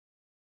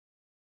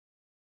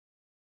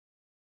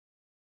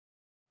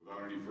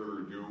Without any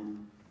further ado,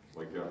 I'd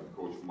like to have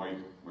Coach Mike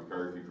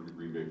McCarthy from the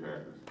Green Bay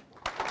Packers.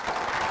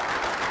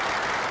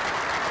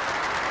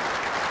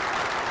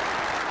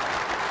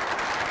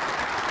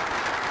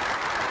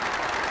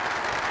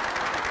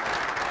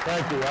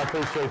 Thank you. I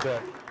appreciate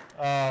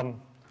that.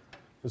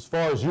 As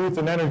far as youth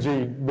and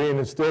energy being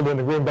instilled in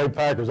the Green Bay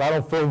Packers, I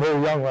don't feel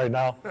very young right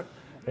now.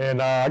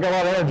 And I got a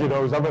lot of energy,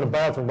 though, because I've been in the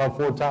bathroom about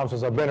 4 times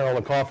since I've been here, all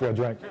the coffee I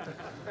drank.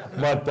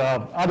 But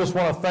I just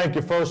want to thank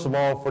you, first of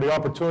all, for the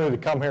opportunity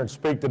to come here and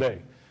speak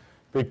today.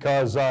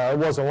 Because it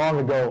wasn't long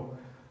ago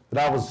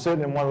that I was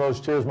sitting in one of those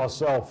chairs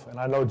myself. And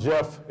I know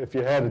Jeff, if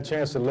you had a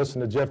chance to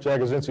listen to Jeff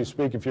Jagosinski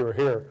speak if you were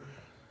here,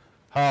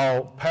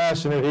 how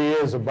passionate he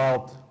is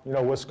about,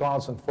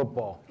 Wisconsin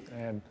football.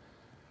 And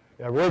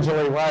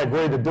originally, when I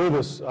agreed to do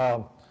this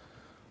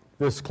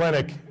this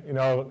clinic,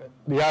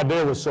 the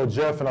idea was so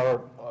Jeff and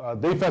our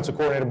defensive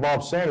coordinator,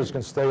 Bob Sanders,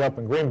 can stay up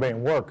in Green Bay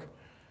and work.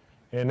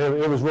 And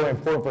it was really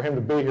important for him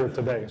to be here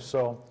today.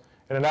 So,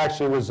 and it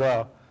actually was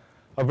a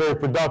very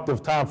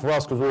productive time for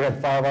us because we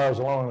had 5 hours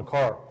alone in the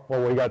car.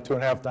 Well, we got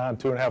 2.5 down,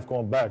 2.5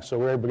 going back. So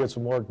we were able to get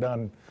some work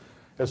done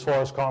as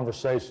far as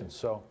conversations.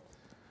 So,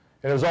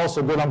 and it was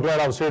also good. I'm glad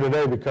I was here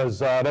today because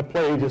that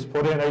play he just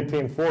put in,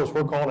 18-4,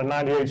 we're calling a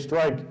 98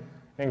 strike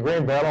in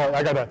Green Bay.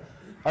 I got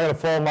to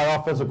follow my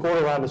offensive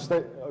coordinator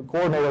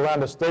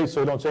around the state so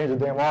he don't change the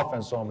damn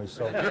offense on me.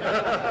 So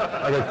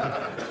I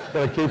got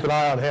to keep an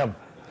eye on him.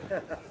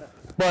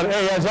 But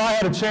hey, as I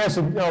had a chance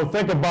to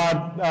think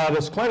about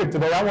this clinic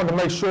today, I wanted to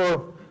make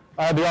sure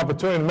I had the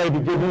opportunity to maybe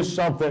give you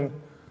something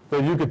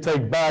that you could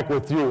take back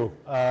with you.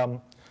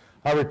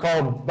 I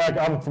recall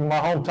I'm from my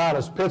hometown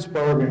is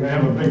Pittsburgh, and they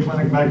have a big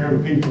clinic back here,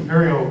 the Pete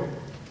Imperio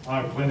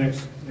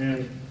clinics,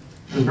 and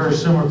it was very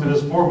similar to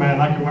this format.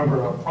 And I can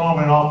remember a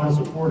prominent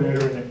offensive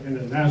coordinator in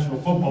the National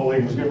Football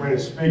League was getting ready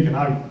to speak, and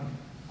I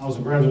was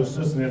a graduate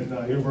assistant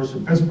at University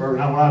of Pittsburgh,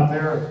 and I went out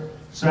there,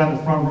 sat in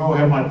the front row,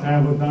 had my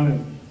tablet done,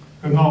 and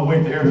could not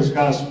wait to hear this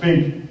guy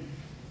speak.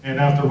 And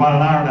after about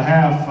an hour and a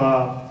half,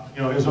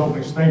 his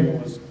opening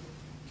statement was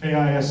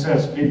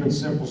KISS, keep it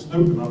simple,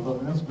 stupid. And I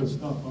thought, that's good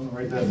stuff. I'm going to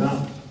write that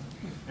down.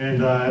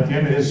 And at the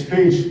end of his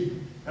speech,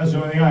 that's the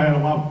only thing I had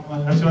on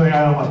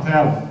my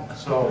tablet.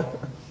 So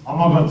I'm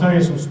not going to tell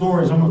you some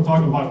stories. I'm going to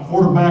talk about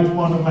quarterback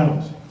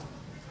fundamentals.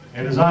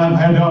 And as I have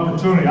had the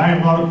opportunity, I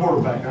am not a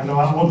quarterback. I know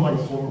I look like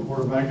a former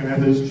quarterback, and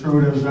that is true,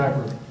 it is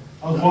accurate.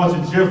 I was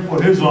watching Jeff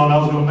put his on. I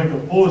was going to make a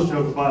foolish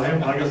joke about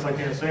him, but I guess I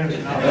can't say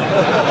anything now.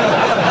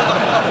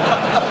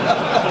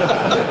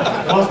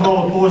 Plus, of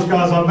all the foolish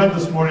guys I met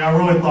this morning, I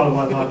really thought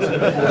about not saying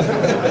foolish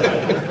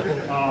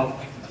jokes.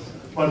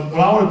 But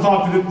what I want to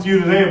talk to you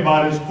today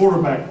about is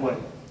quarterback play.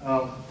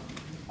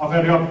 I've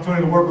had the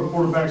opportunity to work with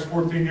quarterbacks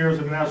 14 years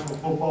in the National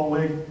Football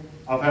League.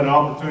 I've had an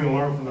opportunity to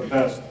learn from the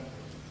best.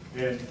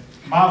 And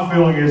my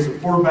feeling is the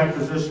quarterback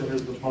position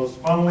is the most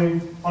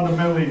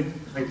fundamentally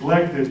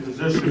neglected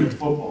position in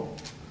football.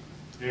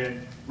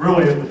 And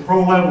really, at the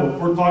pro level, if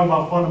we're talking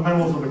about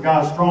fundamentals of a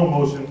guy's throwing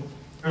motion,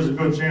 there's a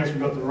good chance we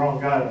got the wrong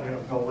guy at the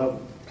NFL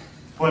level.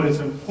 But it's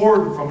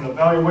important from an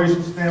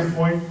evaluation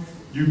standpoint.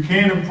 You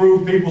can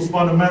improve people's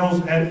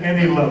fundamentals at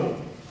any level.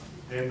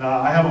 And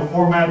I have a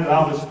format that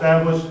I've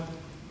established.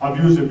 I've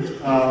used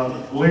it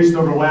at least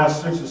over the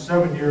last 6 or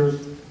 7 years.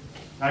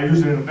 I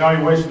use it in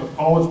evaluation of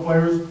college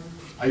players.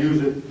 I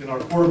use it in our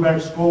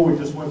quarterback school. We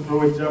just went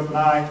through it, Jeff and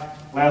I,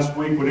 last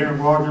week with Aaron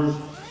Rodgers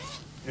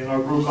and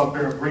our group up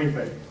there in Green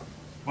Bay.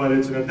 But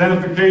it's an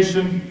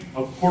identification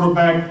of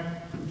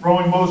quarterback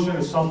throwing motion.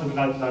 Is something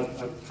that I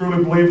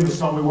truly believe in. It's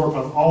something we work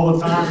on all the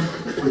time,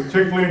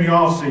 particularly in the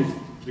offseason,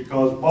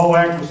 because ball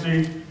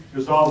accuracy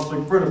is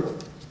obviously critical.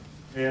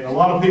 And a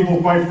lot of people,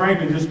 quite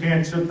frankly, just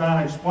can't sit down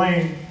and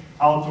explain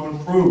how to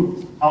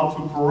improve, how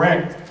to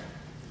correct,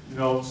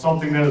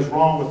 something that is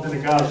wrong within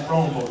a guy's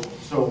throwing motion.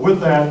 So with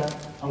that,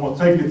 I'm going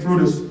to take you through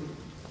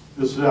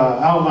this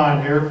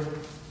outline here.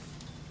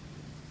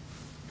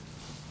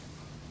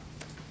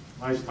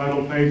 Nice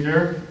title page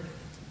here.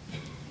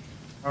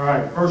 All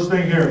right, first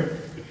thing here,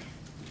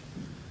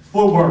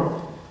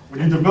 footwork. When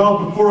you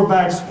develop a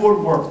quarterback's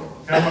footwork,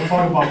 okay, I'm going to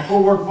talk about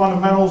footwork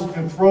fundamentals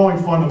and throwing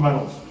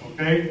fundamentals,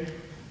 okay?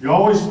 You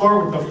always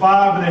start with the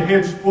 5 and a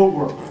hitch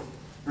footwork.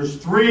 There's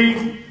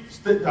three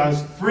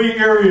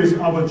areas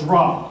of a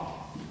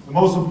drop. The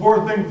most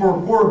important thing for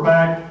a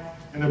quarterback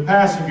in the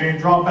passing game,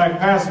 drop back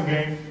passing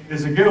game,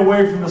 is to get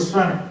away from the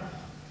center,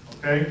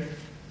 okay?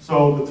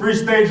 So the 3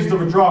 stages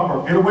of a drop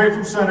are get away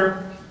from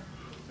center.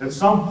 At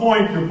some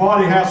point, your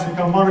body has to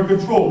come under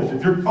control. Because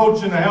if you're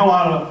coaching the hell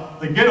out of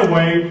the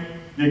getaway,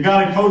 you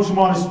got to coach him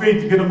on his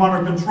feet to get him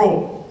under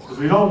control. Because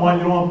you don't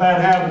want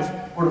bad habits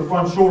where the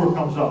front shoulder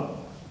comes up.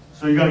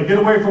 So you got to get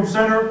away from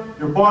center,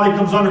 your body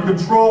comes under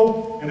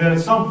control, and then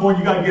at some point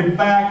you got to get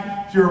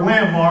back to your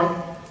landmark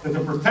that the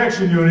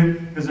protection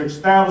unit is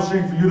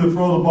establishing for you to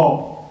throw the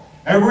ball.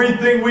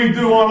 Everything we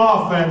do on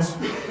offense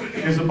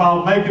is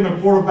about making the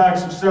quarterback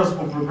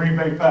successful for the Green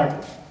Bay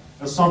Packers.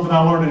 That's something I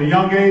learned at a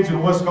young age in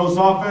the West Coast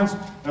offense.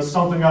 That's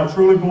something I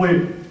truly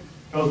believe in.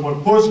 Because when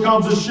push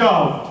comes to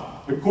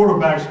shove, the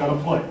quarterback's got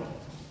to play.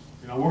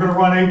 You know, we're going to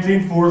run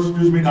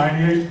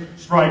 98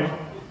 strike.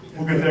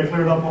 We'll get that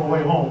cleared up on the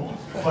way home.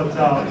 But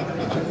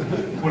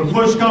when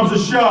push comes to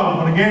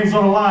shove, when the game's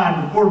on the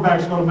line, the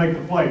quarterback's going to make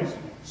the plays.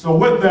 So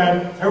with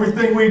that,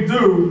 everything we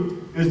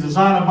do is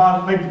designed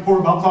about make the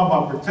quarterback. I'm talking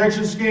about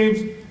protection schemes,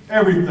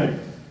 everything.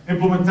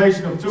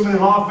 Implementation of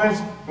 2-minute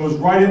offense goes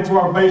right into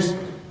our base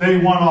day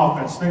one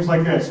offense, things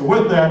like that. So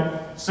with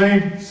that,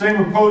 same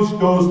approach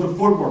goes to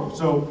footwork.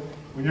 So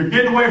when you're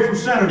getting away from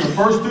center, the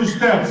first 2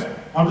 steps,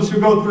 I'm just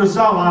going to go through this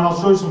outline. I'll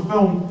show you some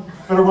film,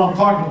 better what I'm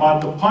talking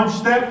about. The punch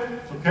step,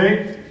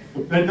 okay?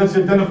 That's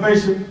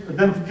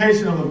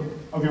identification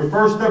of your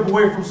first step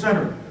away from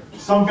center.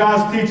 Some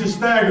guys teach a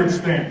staggered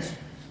stance,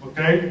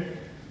 okay?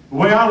 The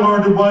way I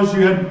learned it was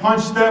you had the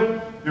punch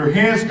step, your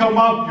hands come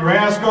up, your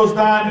ass goes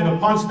down, and the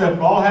punch step. It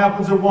all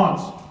happens at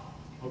once,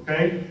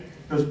 okay?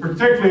 Because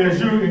particularly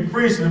as you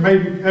increase, and it may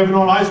be even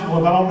on high school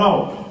if I don't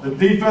know, the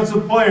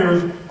defensive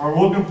players are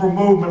looking for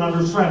movement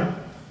under center,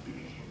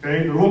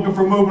 okay? They're looking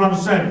for movement under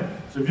center.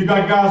 So if you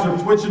got guys that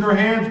are twitching their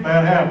hands,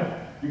 bad habit.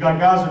 You got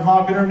guys that are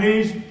knocking their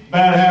knees,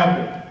 bad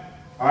habit,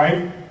 all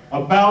right?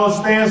 A balanced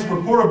stance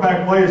for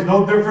quarterback play is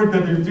no different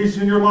than you're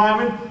teaching your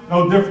linemen,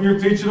 no different you're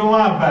teaching the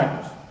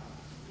linebackers.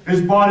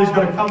 His body's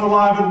got to come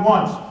alive at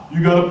once.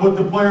 You got to put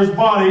the player's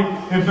body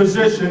in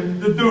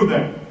position to do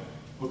that.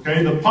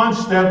 Okay, the punch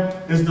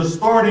step is the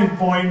starting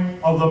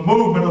point of the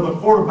movement of the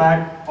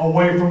quarterback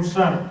away from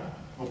center.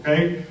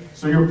 Okay,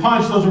 so your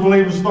punch doesn't really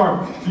even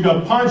start. So you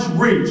got punch,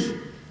 reach.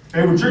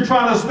 Okay, what you're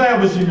trying to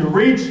establish in your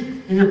reach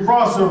and your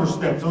crossover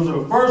steps. Those are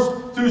the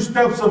first 2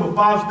 steps of a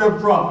 5-step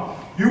drop.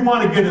 You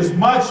want to get as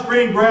much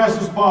green grass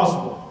as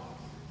possible.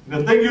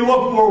 And the thing you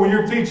look for when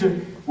you're teaching,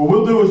 what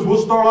we'll do is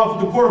we'll start off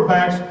with the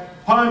quarterbacks,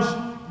 punch,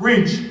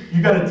 reach.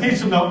 You got to teach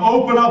them to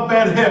open up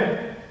that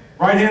hip.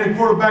 Right-handed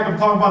quarterback, I'm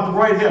talking about the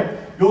right hip.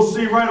 You'll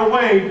see right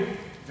away,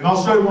 and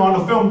I'll show you on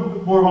the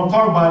film more what I'm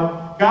talking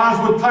about.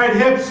 Guys with tight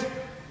hips,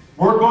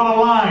 work on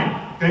a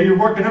line. Okay, you're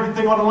working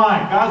everything on the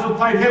line. Guys with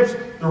tight hips,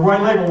 the right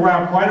leg will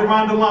wrap right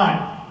around the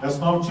line. That's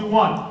not what you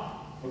want.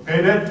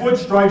 Okay, that foot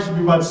strike should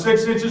be about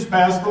 6 inches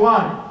past the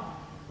line.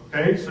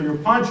 Okay, so your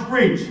punch,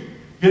 reach,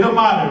 get them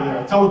out of there.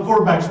 I tell the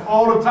quarterbacks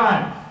all the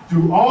time,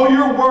 do all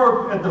your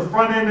work at the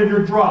front end of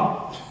your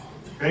drop.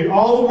 Okay,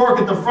 all the work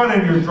at the front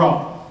end of your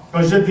drop.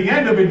 Because at the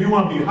end of it, you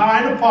want to be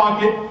high in the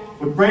pocket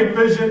with great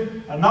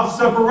vision, enough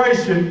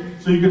separation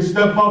so you can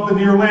step up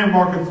into your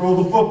landmark and throw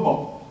the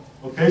football.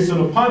 Okay, so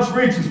the punch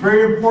reach is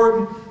very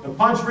important. The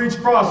punch reach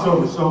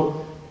crossover.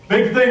 So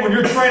big thing when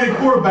you're training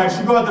quarterbacks,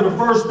 you go out to the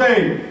first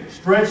day,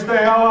 stretch the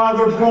hell out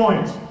of their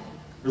groins.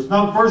 There's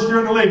not first year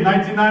in the league,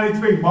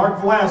 1993,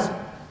 Mark Vlasic,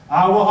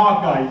 Iowa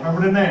Hawkeye, you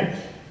remember the name.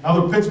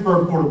 Another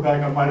Pittsburgh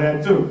quarterback I might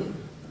add too.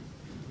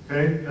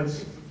 Okay,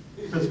 that's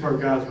Pittsburgh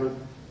guys, but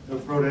they'll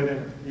throw that in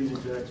there. Easy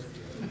jacks.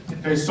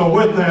 Okay, so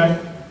with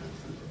that,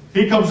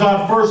 he comes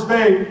out first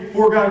day,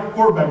 4-guy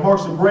quarterback.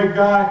 Mark's a great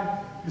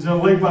guy. He's in the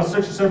league about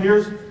 6 or 7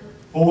 years.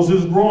 Pulls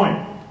his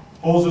groin.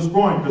 Pulls his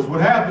groin. Because what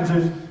happens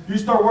is you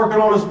start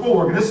working all this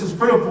footwork, and this is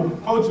critical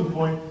coaching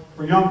point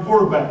for young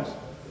quarterbacks.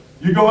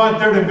 You go out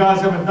there, the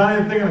guys haven't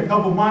done anything in a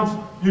couple months.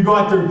 You go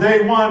out there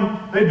day one,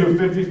 they do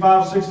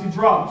 55, 60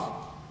 drops.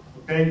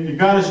 Okay, you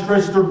got to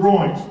stretch their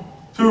groins.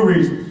 2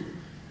 reasons.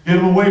 Get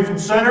them away from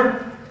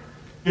center,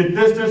 get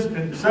distance,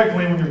 and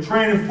secondly, when you're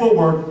training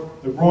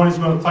footwork, the groin is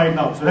going to tighten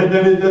up. So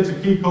that's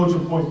a key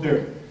coaching point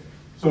there.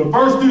 So the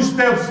first 2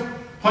 steps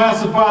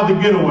classify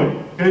the getaway.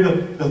 Okay,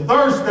 the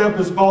third step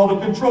is called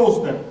the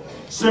control step.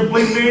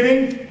 Simply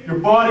meaning your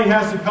body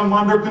has to come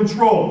under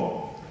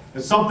control.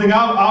 And something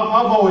I've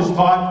always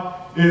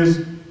taught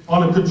is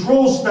on a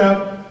control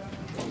step,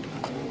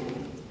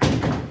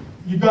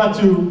 you got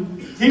to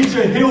teach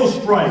a heel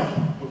strike.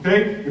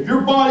 Okay, if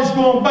your body's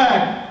going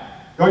back,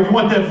 you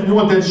want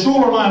that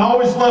shoulder line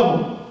always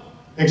level.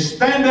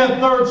 Extend that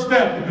third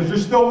step because you're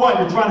still what?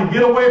 You're trying to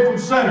get away from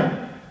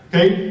center.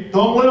 Okay?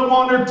 Don't let them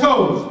on their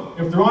toes.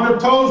 If they're on their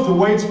toes, the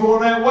weight's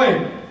going that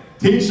way.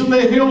 Teach them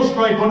the heel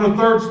strike on the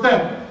third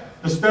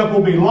step. The step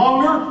will be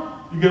longer,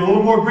 you get a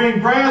little more green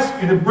grass,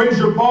 and it brings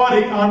your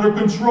body under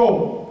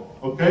control.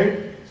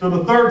 Okay? So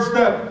the third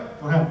step,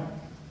 go ahead.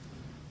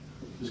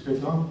 Just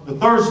get done. The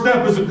third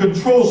step is a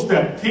control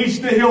step. Teach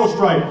the heel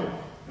strike.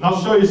 And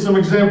I'll show you some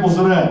examples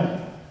of that.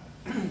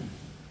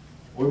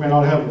 We may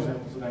not have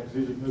examples of that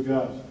because these are new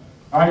guys.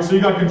 All right, so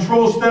you got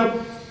control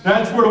step.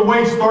 That's where the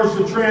weight starts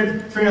to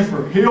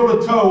transfer. Heel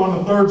to toe on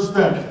the third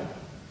step.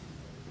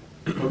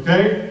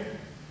 Okay?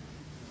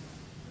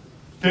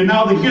 Okay,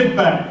 now the get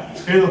back.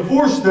 Okay, the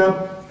fourth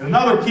step, and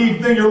another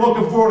key thing you're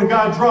looking for when a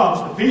guy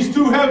drops. If he's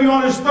too heavy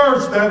on his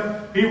third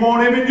step, he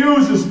won't even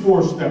use his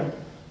fourth step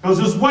because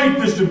his weight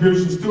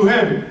distribution is too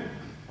heavy.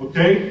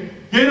 Okay?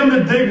 Get him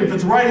to dig. If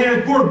it's a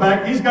right-handed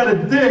quarterback, he's got to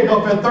dig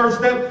off that third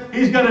step.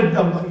 He's got to, you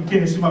can't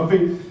even see my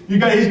feet. He's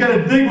got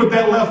to dig with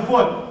that left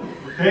foot.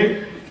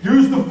 Okay?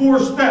 Use the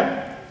fourth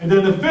step. And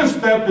then the fifth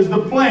step is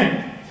the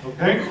plant.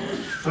 Okay?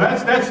 So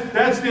that's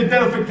the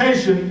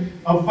identification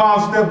of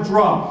 5-step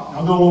drop.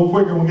 I'll go a little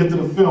quicker when we get to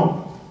the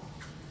film.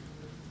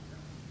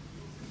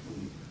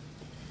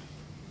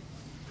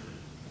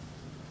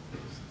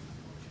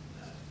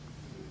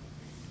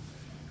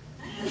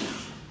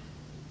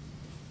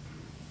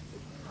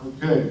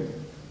 Okay.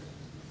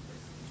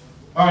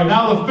 All right,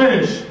 now the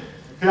finish.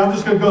 Okay, I'm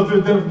just going to go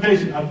through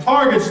identification. A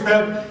target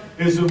step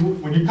is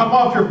when you come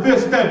off your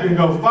fifth step, you can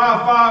go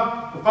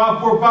 5-5,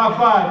 5-4,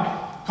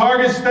 5-5.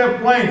 Target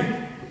step length.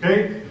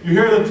 Okay, you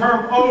hear the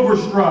term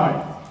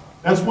overstride.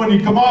 That's when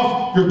you come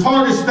off. Your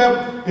target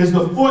step is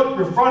the foot,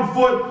 your front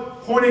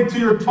foot, pointing to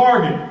your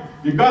target.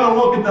 You've got to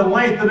look at the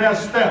length of that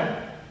step.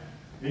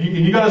 And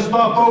you got to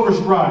stop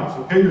overstrides.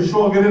 Okay, you're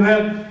sure I'll get into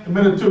that in a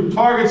minute too.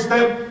 Target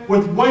step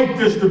with weight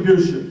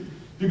distribution.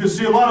 You can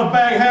see a lot of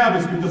bad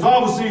habits because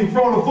obviously in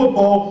throwing a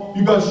football,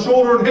 you've got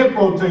shoulder and hip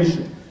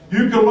rotation.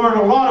 You can learn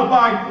a lot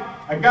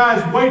about a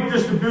guy's weight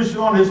distribution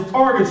on his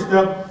target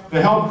step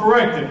to help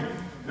correct it.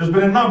 There's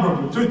been a number of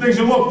them. Two things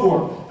you look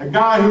for. A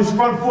guy whose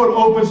front foot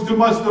opens too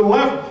much to the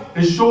left,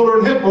 his shoulder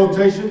and hip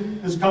rotation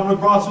is coming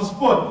across his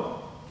foot.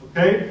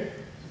 Okay?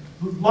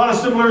 A lot of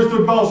similarities to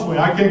a bell swing.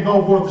 I can't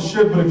go forth the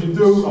shit, but if you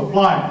do,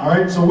 apply it. All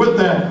right? So with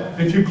that,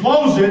 if you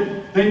close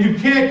it, then you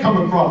can't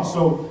come across.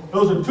 So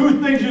those are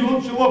two things you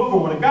look for.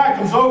 When a guy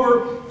comes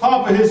over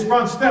top of his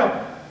front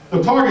step,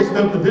 the target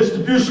step, the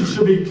distribution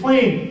should be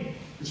clean.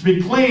 It should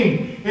be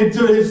clean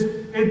into his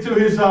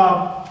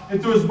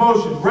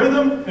motion.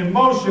 Rhythm and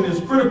motion is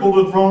critical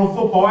to throwing a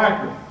football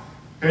accurate.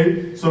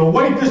 Okay, so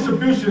weight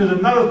distribution is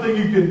another thing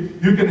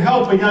you can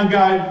help a young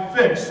guy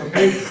fix.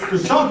 Okay,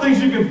 there's some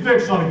things you can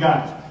fix on a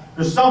guy.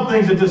 There's some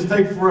things that just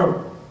take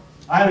forever.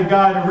 I had a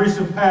guy in the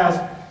recent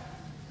past,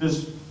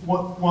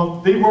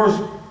 the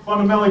worst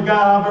fundamentally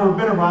guy I've ever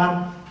been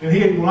around,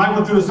 and when I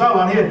went through this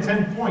outline, he had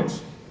 10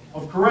 points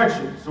of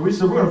correction. So we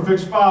said we're going to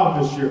fix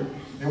 5 this year,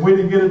 and we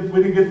didn't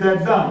get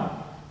that done.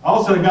 I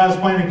also had a guy that's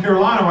playing in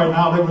Carolina right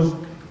now that was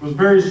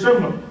very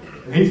similar.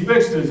 And he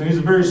fixed his, and he's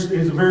a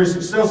very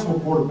successful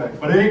quarterback.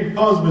 But it ain't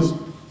because of his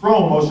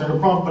throwing motion or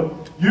problem.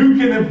 But you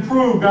can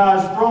improve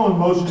guys' throwing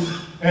motion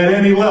at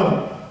any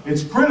level.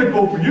 It's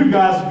critical for you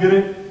guys to get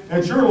it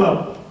at your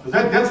level.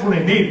 Because that's when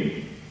they need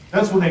it.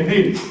 That's when they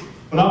need it.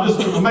 But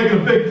I'm making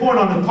a big point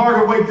on the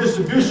target weight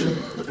distribution,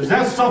 because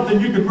that's something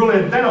you can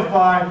really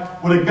identify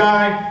with a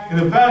guy.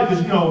 And in fact,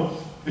 because,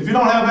 if you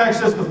don't have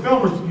access to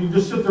filmers, you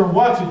just sit there and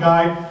watch a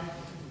guy.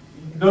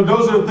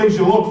 Those are the things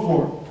you look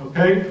for.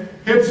 Okay?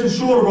 Hips and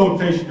shoulder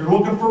rotation. You're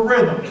looking for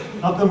rhythm.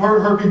 Nothing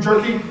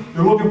herky-jerky.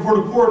 You're looking for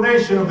the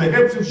coordination of the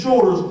hips and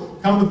shoulders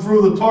coming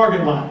through the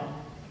target line.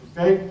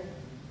 Okay?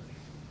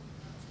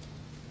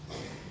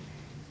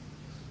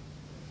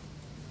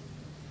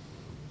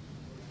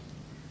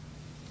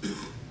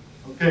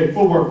 Okay,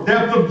 footwork.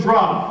 Depth of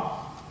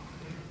drop.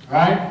 All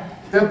right?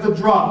 Depth of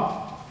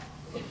drop.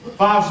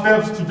 5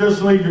 steps,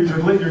 traditionally,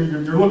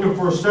 you're looking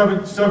for a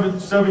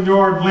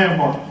 7-yard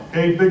landmark.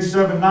 Okay? Big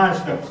 7, 9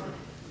 steps.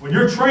 When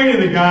you're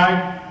training a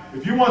guy,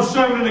 if you want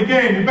 7 in the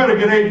game, you better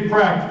get 8 in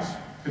practice.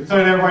 I can tell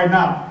you that right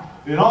now.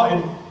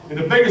 And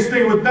the biggest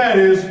thing with that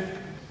is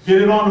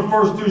get it on the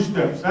first 2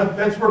 steps.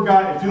 That's where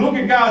guys, if you look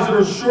at guys that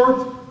are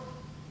short,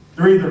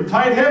 they're either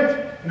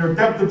tight-hipped in their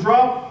depth of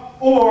drop,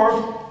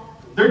 or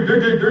they're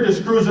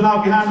just cruising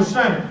out behind the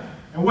center.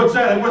 And what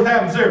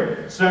happens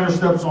there? Center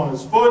steps on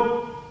his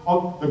foot,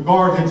 the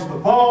guard hits the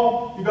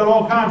ball, you got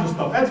all kinds of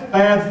stuff. That's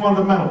bad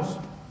fundamentals.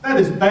 That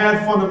is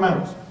bad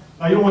fundamentals.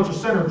 Now, you don't want your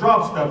center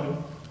drop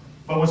stepping,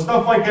 but when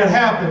stuff like that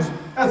happens,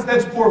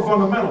 that's poor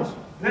fundamentals.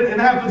 And it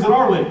happens in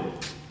our league.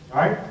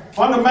 All right?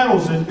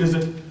 Fundamentals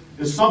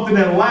is something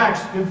that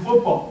lacks in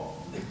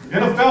football. The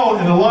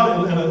NFL, in a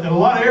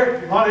lot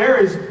of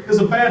areas, is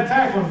a bad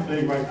tackling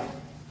league right now.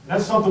 And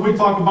that's something we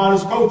talk about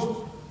as coaches.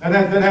 And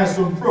that has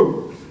to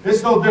improve.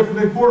 It's no different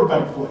than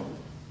quarterback play.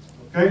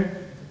 Okay?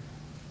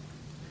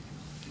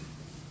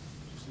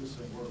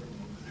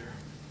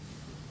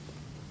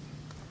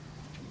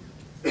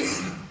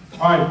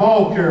 All right,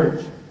 ball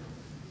carriage.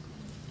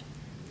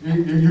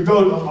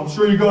 I'm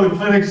sure you go to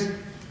clinics.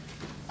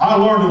 I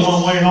learned it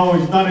one way and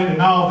always done it, and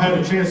now I've had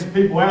a chance that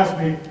people ask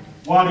me,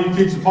 why do you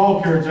teach the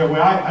ball carriage that way?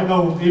 I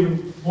know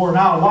even more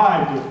now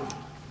why I do it.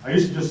 I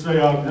used to just say,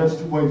 that's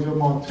the way Joe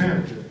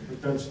Montana did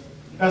it. But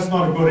that's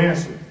not a good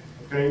answer.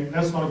 Okay?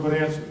 That's not a good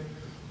answer.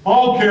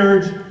 Ball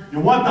carriage,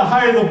 you want the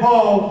height of the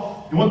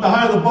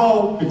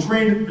ball,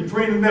 between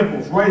the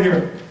nipples, right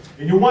here.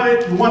 And you want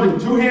it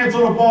 2 hands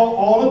on the ball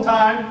all the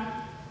time.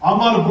 I'm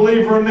not a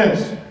believer in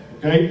this,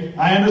 okay?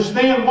 I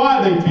understand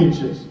why they teach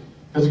this,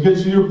 because it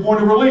gets you your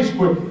point of release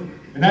quickly,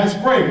 and that's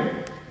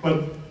great.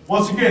 But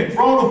once again,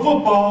 throwing a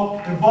football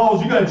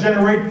involves you got to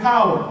generate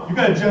power. You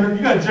got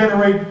to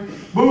generate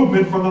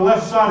movement from the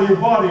left side of your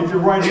body if you're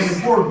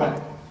right-handed quarterback.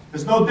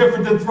 It's no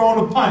different than throwing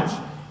a punch.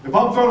 If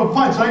I'm throwing a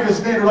punch, I can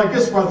stand there like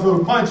this when I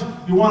throw a punch.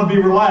 You want to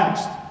be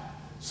relaxed.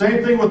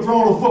 Same thing with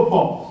throwing a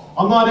football.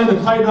 I'm not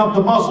into tightening up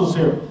the muscles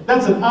here.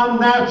 That's an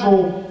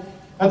unnatural.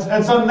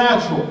 That's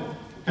unnatural.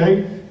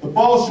 Okay? The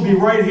ball should be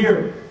right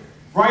here.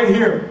 Right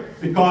here.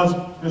 Because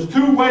there's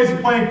 2 ways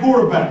of playing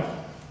quarterback.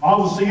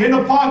 Obviously in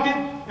the pocket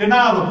and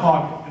out of the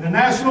pocket. In the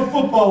National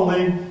Football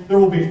League, there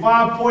will be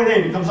 5.8.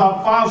 It comes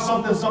out 5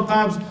 something,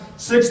 sometimes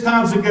 6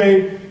 times a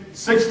game.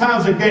 6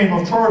 times a game.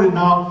 I've charted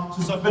now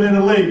since I've been in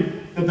the league.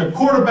 That the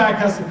quarterback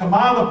has to come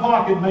out of the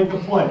pocket and make a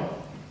play.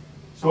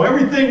 So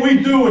everything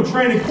we do in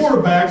training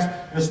quarterbacks,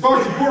 and it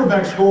starts at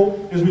quarterback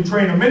school, is we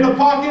train them in the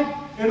pocket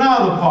and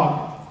out of the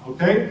pocket,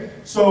 okay?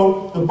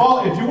 So the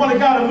ball, if you want a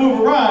guy to move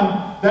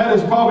around, that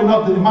is probably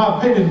not, in my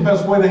opinion, the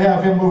best way to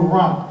have him move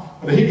around.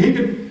 But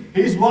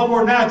he's a lot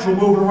more natural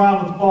moving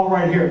around with the ball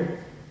right here.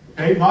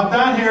 Okay, not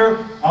down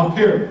here, up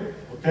here.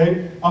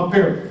 Okay, up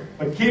here.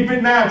 But keep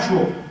it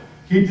natural.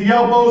 Keep the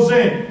elbows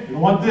in. You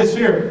don't want this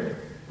here.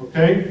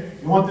 Okay,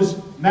 you want this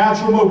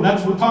natural movement.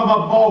 That's what we're talking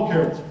about ball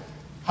carriage.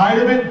 Height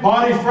of it,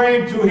 body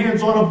frame, 2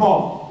 hands on the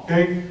ball.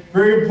 Okay,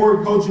 very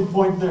important coaching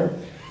point there.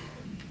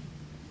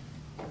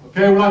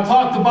 Okay, when I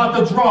talked about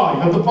the draw,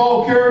 you have the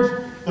ball carriage,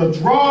 the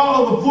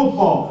draw of the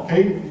football.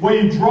 Okay, where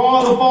you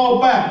draw the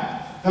ball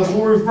back. That's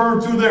what we're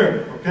referring to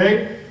there.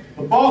 Okay,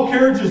 the ball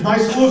carriage is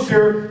nice and loose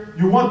here.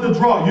 You want the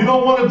draw. You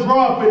don't want to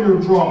drop in your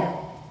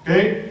draw.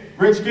 Okay?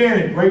 Rich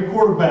Gannon, great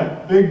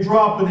quarterback. Big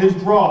drop in his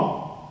draw.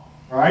 All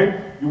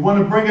right? You want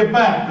to bring it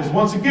back. Because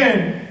once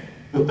again,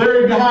 the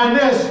theory behind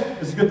this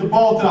is to get the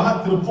ball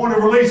to the point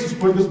of release as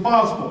quick as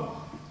possible.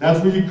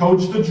 That's where you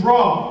coach the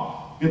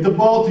draw. Get the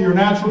ball to your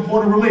natural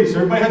point of release.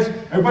 Everybody's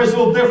a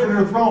little different in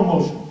their throwing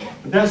motion.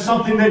 But that's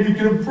something that you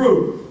can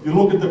improve. You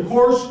look at the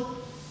course.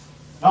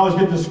 I always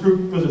get this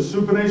group, was it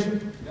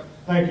supination? Yep.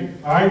 Thank you.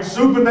 All right?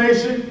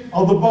 Supination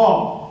of the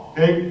ball.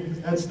 Okay,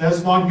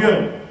 that's not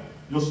good.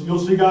 You'll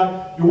see,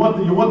 guys. You want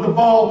the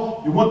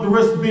ball. You want the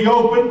wrist to be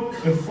open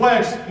and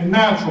flexed and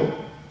natural.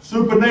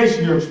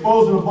 Supination. You're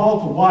exposing the ball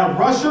to wide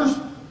rushers.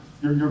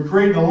 You're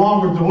creating a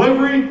longer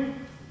delivery.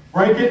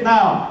 Break it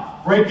now.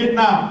 Break it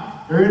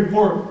now. Very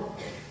important.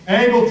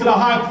 Angle to the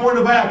high point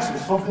of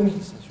axis. Something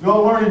we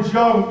all learn in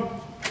young.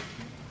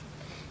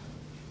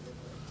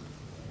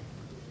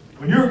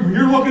 When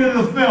you're looking at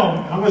the film,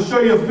 I'm going to show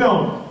you a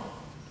film.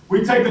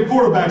 We take the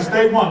quarterback,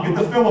 state one, get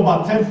the film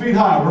about 10 feet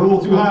high. We're a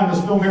little too high in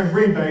this film here in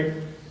Green Bay.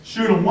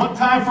 Shoot him one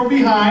time from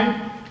behind,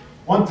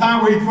 one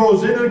time where he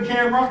throws into the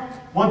camera,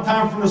 one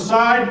time from the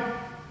side,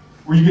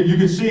 where you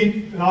can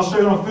see, and I'll show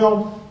you on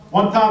film,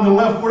 one time to the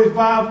left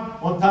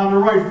 45, one time to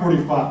the right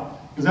 45.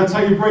 Because that's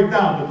how you break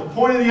down. But the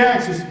point of the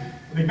axis,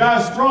 when the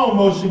guy's throwing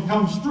motion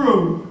comes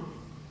through,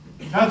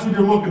 that's what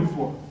you're looking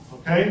for.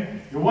 Okay?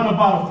 You want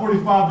about a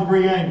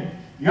 45-degree angle.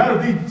 You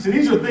got to see,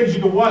 these are things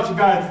you can watch a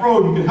guy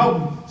throw, and you can help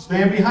him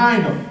stand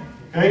behind him.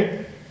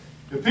 Okay?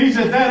 If he's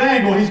at that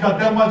angle, he's got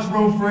that much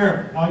room for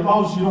error. Now,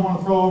 obviously, you don't want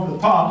to throw over the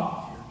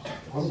top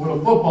with a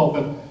football,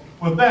 but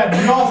with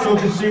that, you also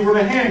can see where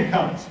the hand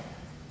comes.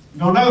 You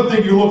know, another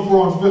thing you look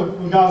for on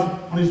film, guys,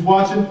 when he's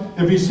watching,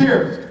 if he's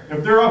here.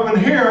 If they're up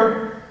in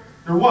here,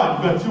 they're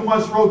what? You got too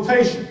much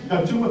rotation. You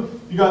got too much.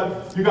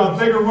 You got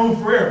bigger room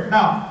for error.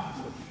 Now,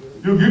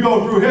 you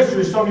go through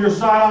history, some of your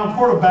sideline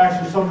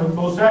quarterbacks are some of the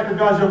most accurate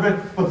guys you've ever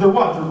been, but they're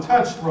what? They're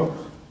touch throws.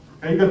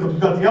 Okay, you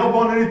got the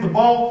elbow underneath the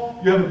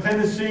ball, you have a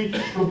tendency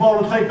for the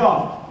ball to take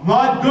off.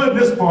 Not good in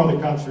this part of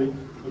the country.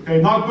 Okay,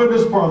 not good in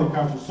this part of the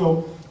country.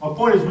 So my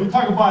point is, when you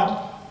talk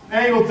about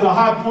angle to the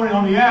high point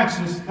on the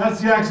axis,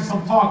 that's the axis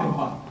I'm talking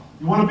about.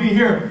 You want to be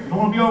here. You don't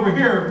want to be over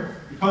here,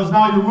 because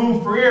now your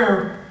room for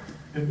error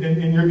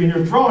in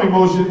your throwing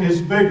motion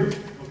is bigger.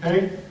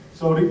 Okay,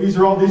 so these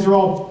are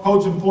all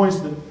coaching points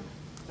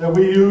that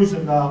we use.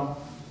 And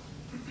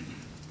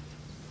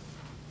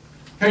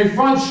okay,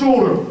 front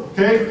shoulder.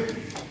 Okay.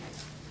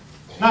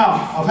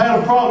 Now, I've had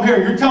a problem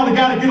here. You're telling the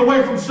guy to get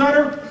away from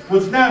center.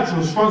 What's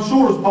natural? His front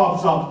shoulders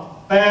pops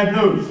up. Bad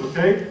news,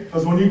 okay?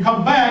 Because when you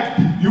come back,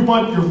 you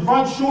want your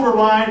front shoulder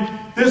line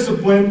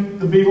discipline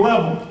to be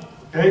level,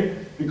 okay?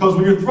 Because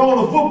when you're throwing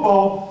a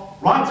football,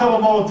 what I tell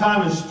them all the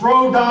time is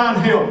throw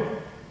downhill.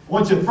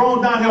 Once you're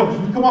throwing downhill, because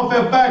when you come off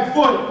that back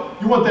foot,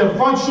 you want that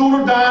front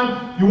shoulder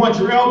down, you want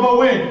your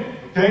elbow in,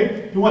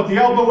 okay? You want the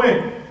elbow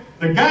in.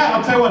 The guy,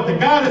 I'll tell you what, the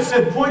guy that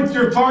said point to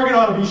your target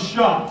ought to be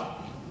shot.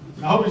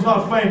 I hope he's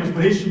not famous,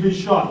 but he should be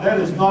shot. That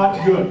is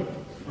not good,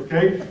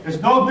 okay? It's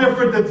no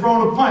different than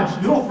throwing a punch.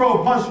 You don't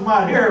throw a punch from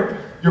out here.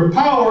 Your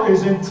power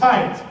is in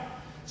tight.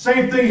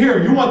 Same thing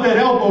here. You want that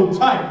elbow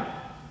tight,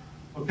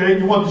 okay?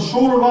 You want the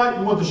shoulder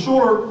line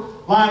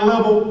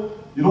level.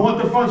 You don't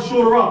want the front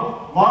shoulder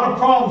up. A lot of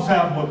problems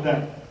happen with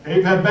that. Okay?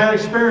 You've had bad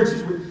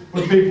experiences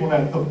with people with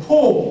that. The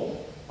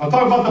pull. I'm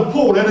talking about the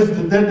pull. That is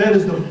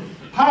the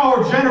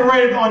power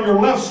generated on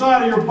your left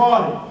side of your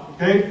body,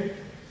 okay?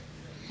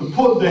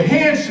 The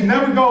hand should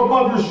never go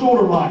above your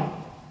shoulder line.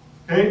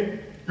 Okay?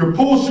 Your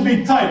pull should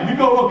be tight. You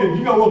go look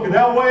at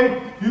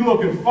Elway, you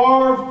look at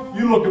Favre,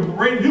 you look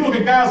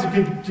at guys that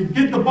can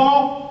get the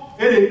ball.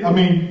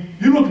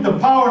 You look at the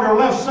power on their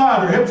left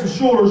side, their hips and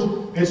shoulders,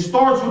 it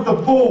starts with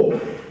the pull.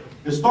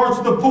 It starts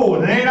with the pull,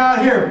 and it ain't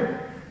out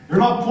here. You're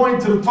not pointing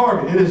to the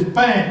target. It is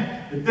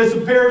bang. It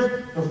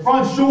disappears. The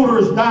front shoulder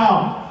is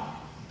down.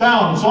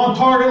 Down. It's on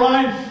target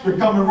line. They're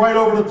coming right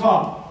over the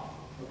top.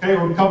 Okay?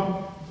 We're coming.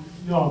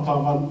 You know what I'm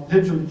talking about.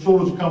 Hips and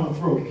shoulders coming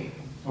through.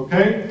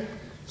 Okay?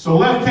 So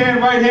left hand,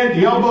 right hand,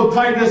 the elbow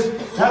tightness,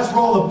 that's where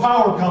all the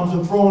power comes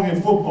in throwing in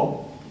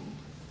football.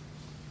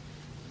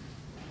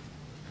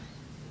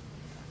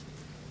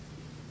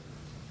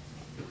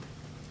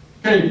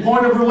 Okay,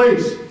 point of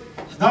release.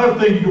 Another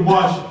thing you can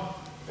watch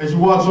as you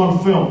watch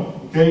on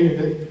film. Okay,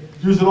 they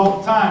use it all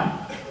the time.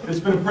 It's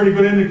been a pretty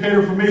good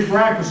indicator for me for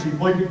accuracy.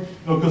 Like,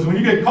 because when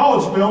you get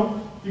college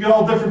film, you get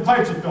all different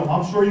types of film.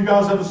 I'm sure you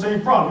guys have the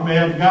same problem. You may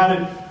have the guy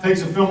that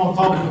takes a film on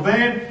top of the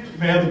van. You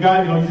may have the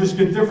guy, you just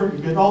get different,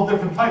 you get all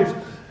different types.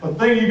 But the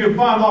thing you can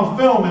find on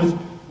film is,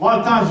 a lot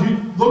of times you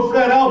look for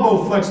that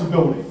elbow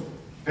flexibility.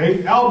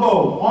 Okay,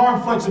 elbow,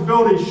 arm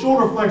flexibility,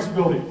 shoulder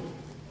flexibility.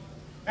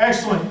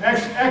 Excellent,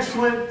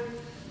 excellent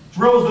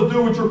drills to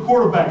do with your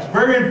quarterbacks.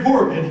 Very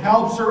important. It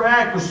helps their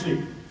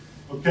accuracy.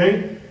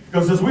 Okay?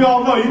 Because as we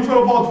all know, you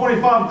throw the ball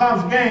 25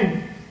 times a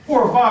game,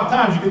 4 or 5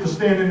 times you get to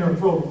stand in there and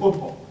throw the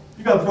football.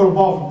 You got to throw the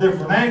ball from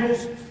different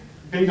angles.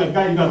 Okay, you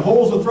got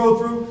holes to throw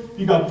through.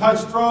 You got touch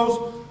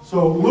throws.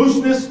 So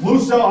looseness,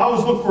 loose elbow. I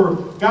always look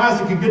for guys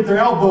that can get their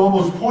elbow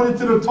almost pointed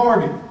to the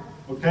target.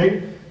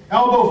 Okay,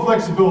 elbow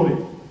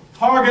flexibility,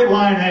 target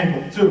line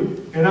angle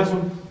too. Okay, that's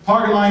what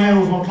target line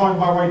angle is what I'm talking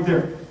about right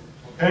there.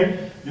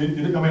 Okay, I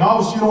mean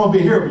obviously you don't want to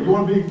be here, but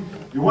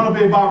you want to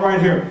be about right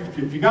here.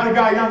 If you got a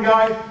guy, young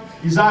guy,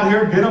 he's out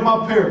here. Get him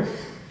up here.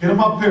 Get him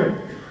up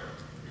here.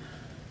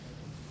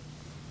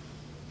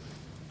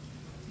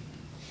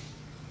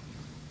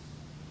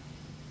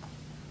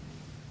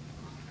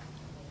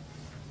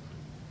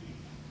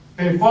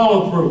 Okay,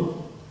 follow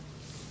through.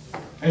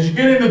 As you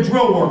get into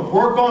drill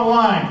work on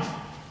lines.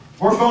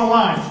 Work on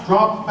lines.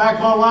 Drop back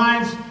on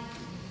lines.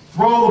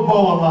 Throw the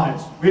ball on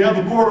lines. We have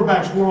the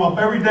quarterbacks warm up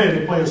every day.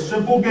 They play a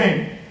simple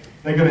game.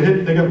 They're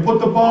gonna put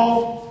the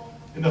ball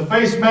in the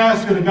face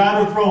mask of the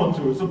guy they're throwing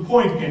to. It's a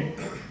point game.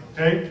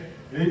 Okay?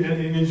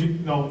 And as you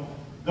know,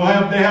 they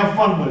have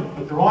fun with it.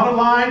 But they're on a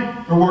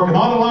line, they're working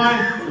on a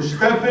line, they're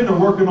stepping, they're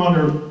working on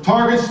their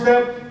target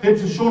step,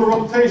 hips and shoulder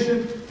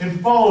rotation,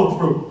 and follow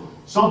through.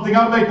 Something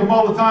I make them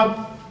all the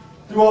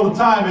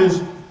time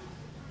is,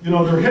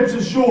 their hips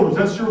and shoulders.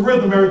 That's your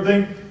rhythm,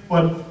 everything.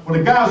 But when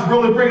a guy's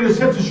really bringing his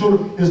hips and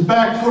shoulders, his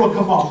back foot will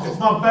come off. It's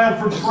not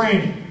bad for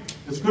training.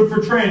 It's good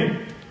for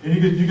training. And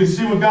you can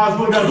see when guys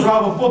really got to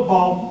drive a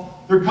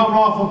football, they're coming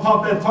off on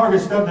top of that target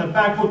step, and that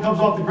back foot comes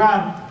off the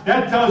ground.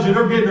 That tells you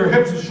they're getting their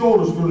hips and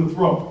shoulders through the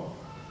throw.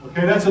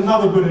 Okay, that's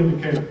another good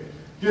indicator.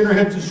 Getting their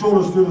hips and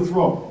shoulders through the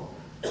throw.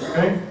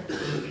 Okay?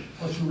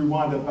 Why don't you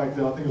rewind that back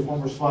there? I think there's one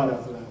more slide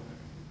after that.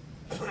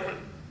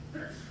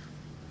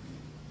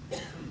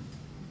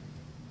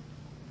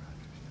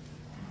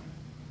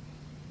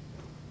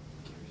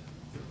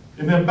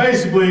 And then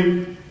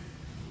basically,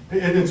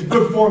 it's a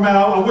good format.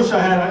 I wish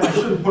I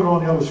should have put it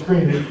on the other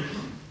screen.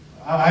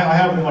 I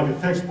have it in like a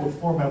textbook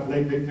format,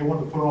 but they want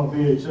to put it on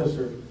VHS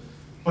there.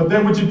 But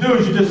then what you do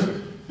is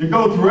you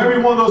go through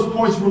every one of those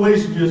points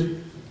released.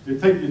 You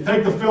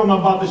take the film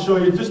I'm about to show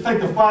you. Just take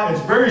the 5.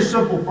 It's a very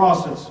simple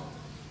process.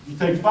 You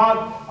take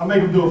 5. I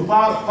make them do it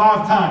five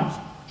times.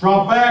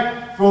 Drop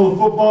back, throw the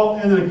football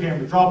into the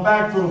camera. Drop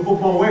back, throw the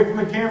football away from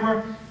the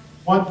camera.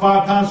 5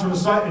 times from the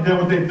side. And then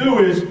what they do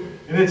is,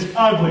 and it's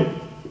ugly.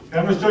 Okay,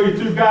 I'm going to show you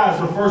 2 guys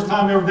the first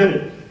time they ever did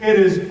it. It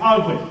is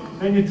ugly.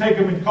 Then you take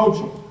them and coach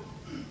them.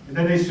 And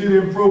then they see the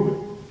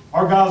improvement.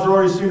 Our guys are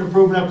already seeing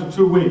improvement after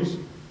 2 weeks.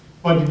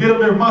 But to get them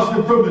there must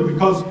improvement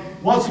because,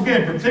 once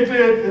again,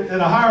 particularly at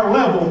a higher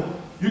level,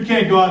 you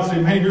can't go out and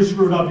say, man, you're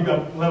screwed up. You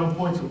got 11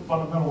 points of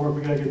fundamental work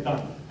we got to get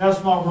done.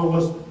 That's not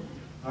realistic.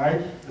 All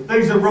right? The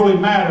things that really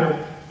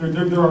matter,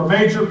 there are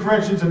major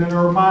corrections and then there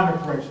are minor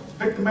corrections.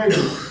 Pick the major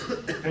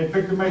ones. Okay,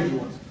 pick the major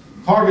ones.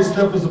 Target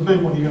step is a big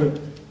one. You got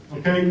to,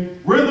 okay?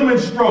 Rhythm and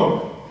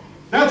stroke.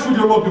 That's what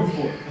you're looking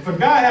for. If a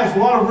guy has a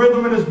lot of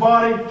rhythm in his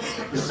body,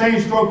 the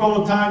same stroke all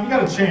the time, you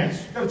got a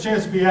chance. You got a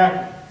chance to be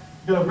accurate.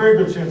 You got a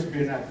very good chance of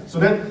being accurate. So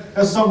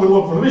that's something we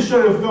look for. Let me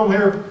show you a film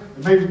here,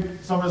 and maybe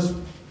some of this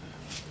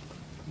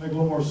make a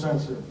little more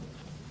sense here.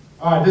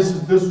 All right, this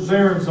was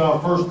Aaron's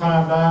first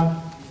time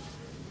down,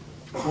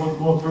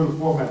 going through the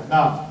format.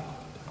 Now,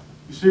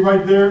 you see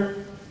right there.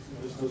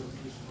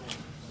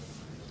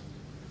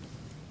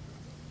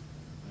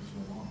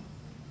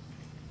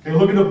 Okay,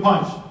 look at the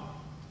punch.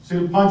 See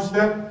the punch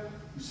step?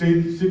 You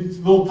see a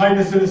little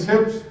tightness in his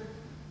hips?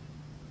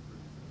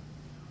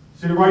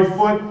 See the right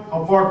foot,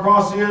 how far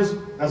across he is?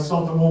 That's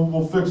something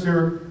we'll fix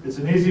here. It's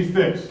an easy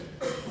fix.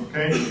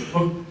 Okay?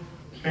 Look,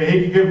 okay,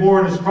 he can get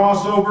more in his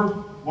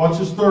crossover. Watch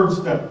his third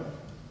step.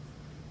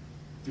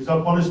 He's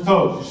up on his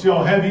toes. You see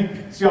how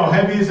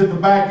heavy he is at the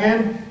back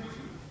end?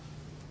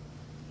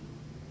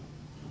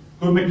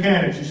 Good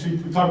mechanics. You see,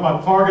 we talk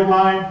about target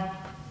line.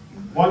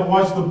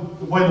 Watch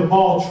the way the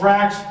ball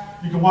tracks.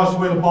 You can watch the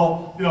way the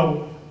ball,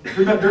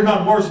 they're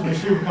not worse than they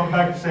see them come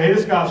back and say, hey,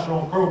 this guy's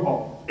throwing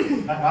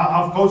curveball.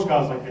 I've coached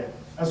guys like that.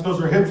 That's because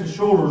their hips and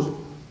shoulders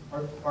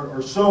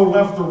are so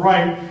left to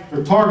right.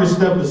 Their target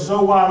step is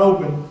so wide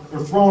open, they're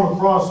thrown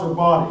across their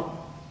body.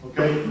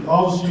 Okay?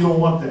 Obviously, you don't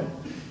want that.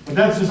 But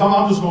that's just,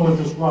 I'm just going to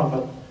let this run.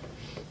 But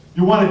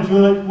you want it,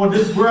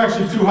 we're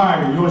actually too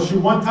high here. You want to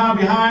shoot 1 time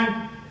behind,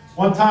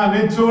 1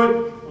 time into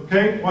it.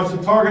 Okay? Watch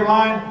the target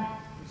line.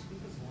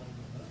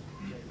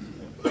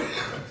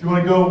 You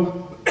want to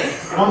go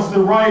once to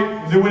the right,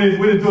 and then we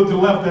didn't do it to the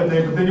left that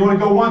day, but then you want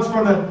to go once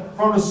from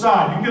the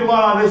side. You can get a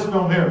lot out of this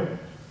film here.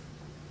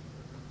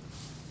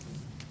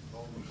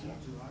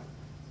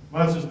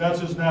 Well, that's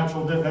his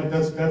natural,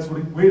 that's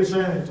what we didn't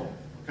say anything to him,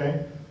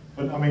 okay?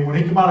 But, I mean, when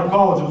he came out of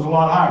college, it was a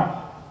lot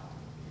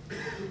higher.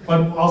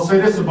 But I'll say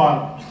this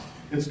about it.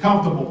 It's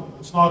comfortable.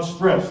 It's not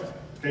stressed,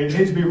 okay? It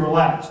needs to be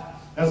relaxed.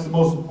 That's the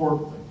most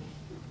important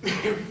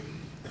thing.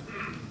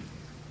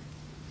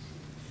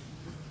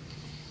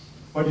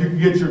 But you can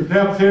get your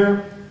depth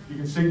here. You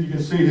can see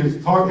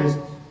his target,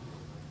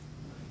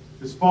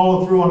 his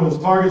follow through on his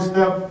target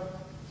step.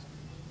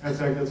 That's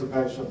a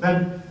back shot.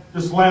 Then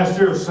just last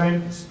year,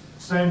 same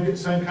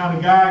kind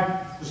of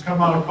guy, just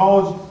come out of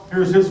college.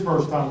 Here's his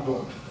first time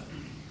doing it.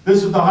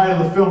 This is the height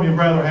of the film you'd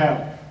rather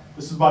have.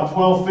 This is about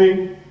 12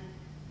 feet.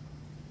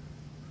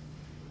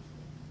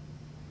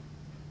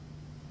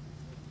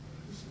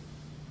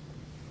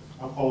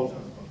 I apologize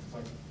about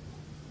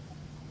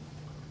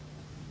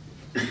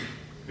this.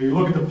 You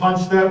look at the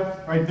punch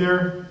step right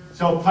there.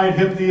 See how tight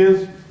hipped he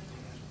is.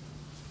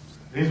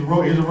 He's a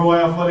real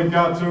athletic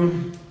guy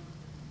too.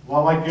 A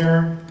lot like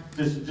Aaron.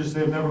 Just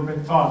they've never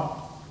been taught.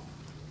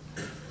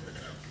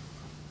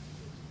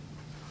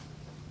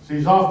 See,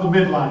 he's off the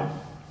midline.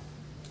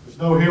 There's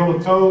no heel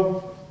to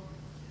toe.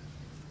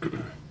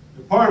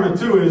 And part of it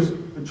too is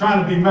they're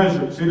trying to be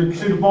measured. See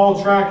the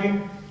ball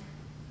tracking.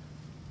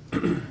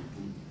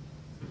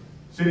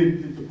 See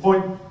the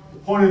point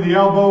of the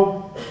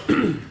elbow.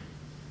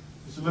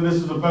 This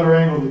is a better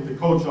angle that the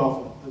coach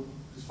offered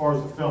as far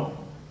as the film.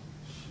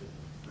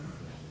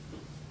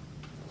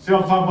 See,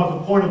 I'm talking about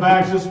the point of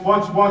axis.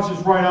 Watch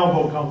his right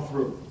elbow come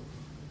through.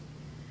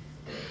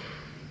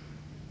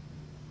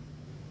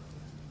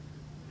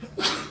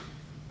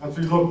 That's what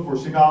you're looking for.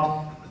 See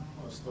now,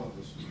 let's stop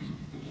this.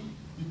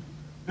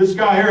 This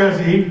guy here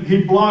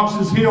he blocks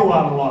his heel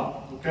out a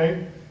lot.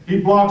 Okay, he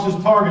blocks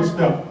his target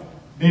step.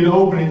 Need an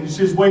opening. You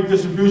see his weight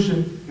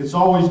distribution. It's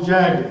always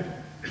jagged.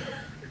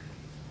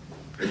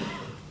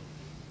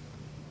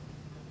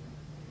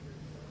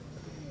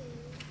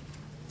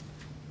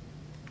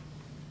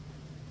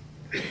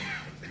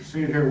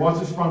 See it here. Watch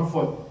his front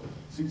foot.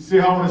 See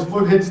how when his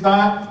foot hits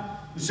that?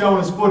 You see how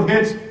when his foot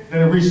hits,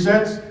 then it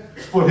resets?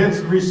 His foot hits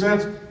and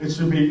resets. It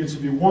should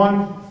be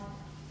one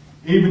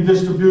even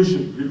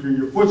distribution.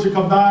 Your foot should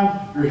come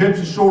down, your hips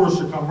and shoulders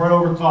should come right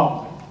over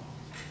top.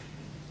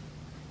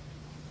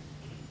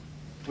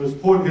 But his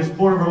point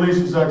of release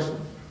is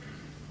excellent.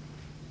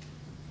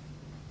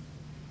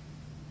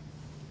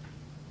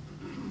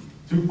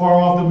 Too far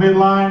off the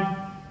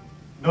midline,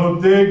 no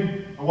dig.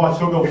 And watch,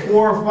 he'll go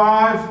 4 or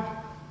 5.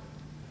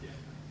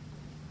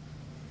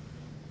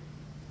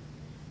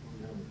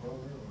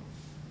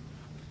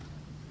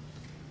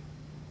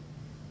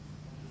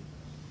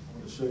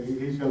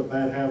 He's got a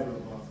bad habit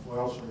of,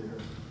 well, I'll show you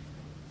here.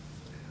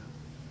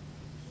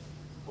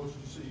 Coach,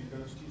 you say you're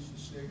going to teach the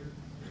snagger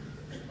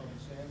on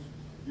the stands?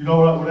 You know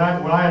what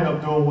I ended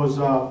up doing was,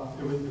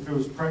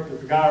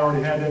 if the guy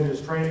already had that in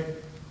his training,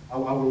 I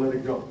would let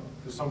it go.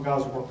 Because some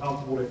guys are more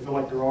comfortable, they feel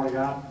like they're already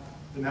out.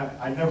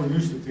 I never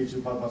used to teach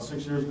it, but about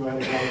 6 years ago I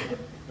had a guy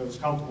that was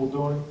comfortable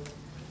doing it.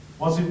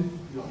 Once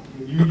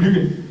you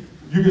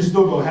can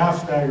still go half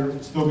stagger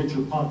and still get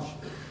your punch.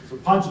 The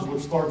punch is what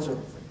starts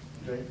everything.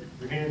 Okay?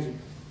 Your hands,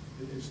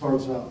 it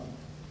starts out.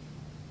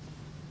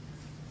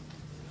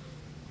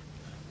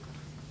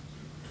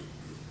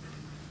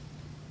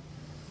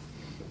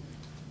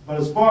 But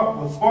as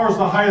far as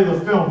the height of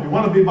the film, you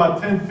want to be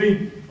about 10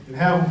 feet and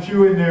have them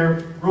cue in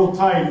there real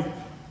tight.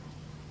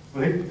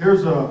 But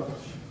here's a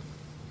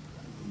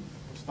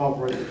stop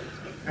right there.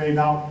 Okay,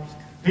 now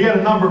he had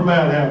a number of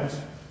bad habits.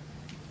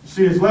 You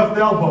see his left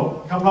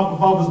elbow coming up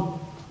above his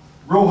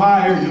real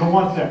high here. You don't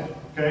want that.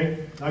 Okay.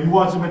 Now you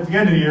watch him at the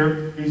end of the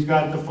year. He's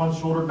got the front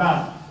shoulder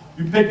down.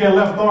 You pick that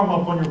left arm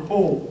up on your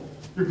pull,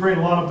 you're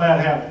creating a lot of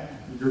bad habits.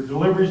 Your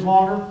delivery's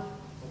longer.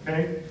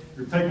 Okay.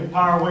 You're taking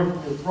power away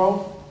from your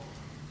throat.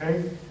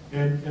 Okay.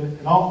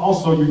 And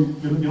also you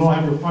don't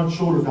have your front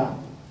shoulder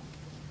down.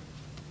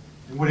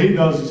 And what he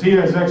does is he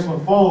has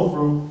excellent follow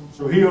through,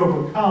 so he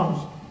overcomes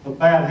the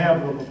bad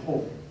habit of the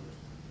pull.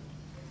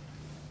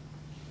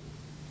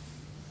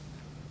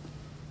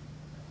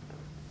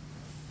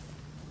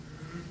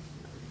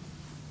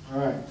 All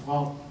right,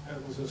 well,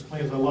 that was as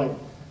clean as I like.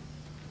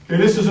 Okay,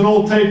 this is an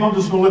old tape. I'm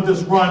just going to let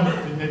this run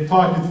and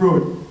talk you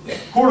through it.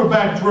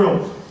 Quarterback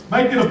drills.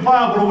 Make it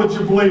applicable to what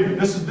you believe in.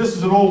 This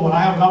is an old one.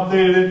 I haven't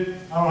updated it.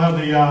 I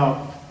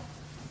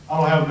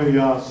don't have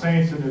the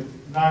Saints and the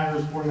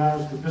Niners,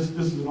 49ers, but this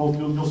is an old.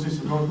 You'll see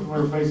some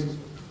familiar faces.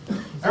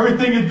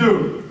 Everything you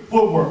do,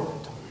 footwork.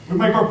 We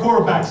make our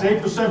quarterbacks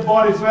 8%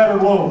 body fat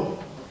or lower.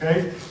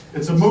 Okay,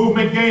 it's a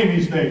movement game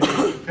these days.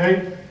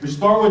 Okay, we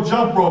start with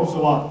jump ropes a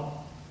lot.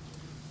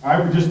 All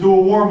right, we just do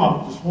a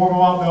warm-up. Just warm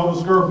them up,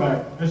 Elvis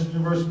Gerback, Michigan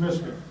University of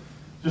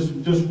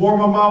Michigan. Just warm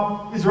them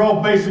up. These are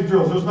all basic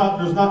drills. There's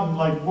nothing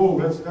like, whoa,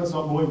 that's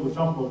unbelievable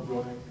jump rope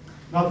drill.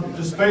 Nothing.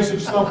 Just basic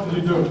stuff that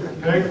you do.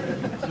 Okay?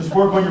 Just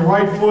work on your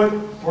right foot,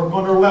 work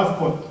on your left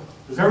foot.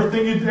 Because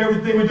everything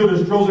we do,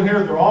 there's drills in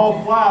here, they're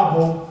all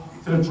pliable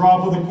to the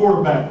drop of the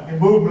quarterback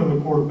and movement of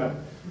the quarterback.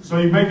 So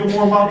you make them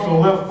warm up to the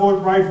left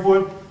foot, right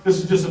foot.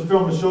 This is just a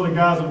film to show the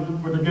guys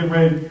when they're getting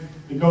ready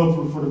to go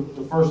through for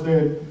the first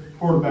day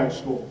quarterback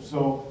score.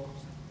 So,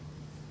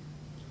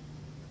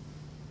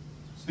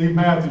 Steve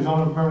Matthews, I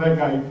don't remember that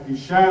guy. He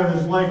shattered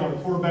his leg on a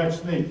quarterback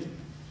sneak. He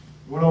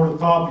went over the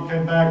top, he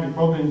came back, he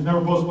broke it. He was never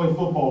supposed to play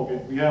football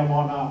again. We had him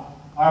on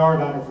IR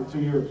down there for 2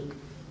 years.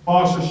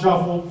 Boxer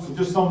shuffle, so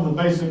just some of the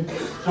basic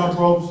jump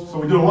ropes. So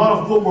we did a lot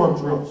of footwork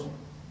drills,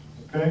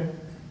 okay?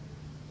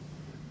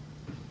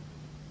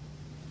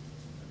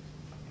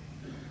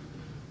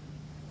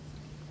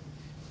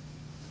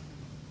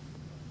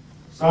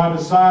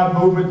 Side-to-side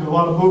movement, do a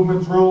lot of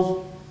movement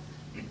drills.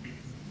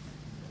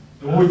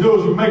 And what we do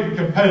is we make it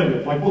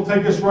competitive. Like we'll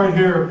take this right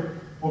here,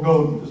 we'll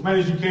go as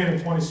many as you can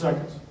in 20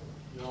 seconds.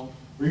 You know,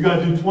 or you got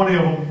to do 20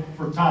 of them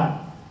for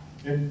time.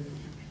 And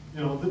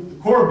you know, the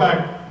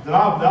quarterback that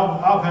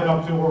I've had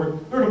up to, where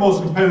they're the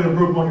most competitive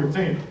group on your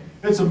team.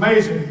 It's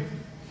amazing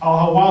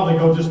how wild they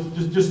go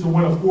just to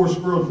win a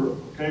 4-screw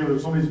drill, okay, or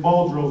some of these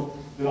ball drills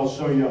that I'll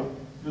show you.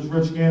 There's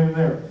Rich Gannon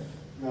there.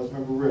 You guys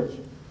remember Rich?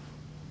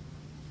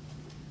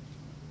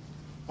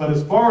 But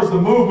as far as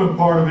the movement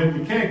part of it,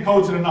 you can't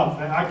coach it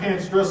enough. And I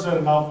can't stress that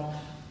enough.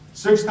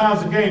 6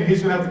 times a game,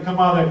 he's going to have to come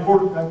out of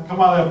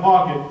that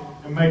pocket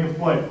and make a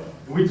play.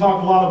 And we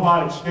talk a lot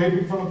about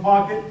escaping from the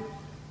pocket,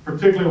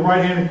 particularly a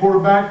right-handed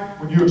quarterback.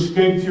 When you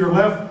escape to your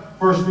left,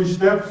 first 3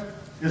 steps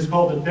is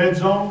called the dead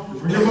zone.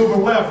 Because when you're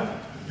moving left,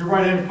 you're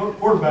right-handed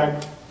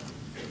quarterback.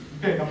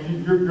 Okay, I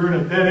mean, you're in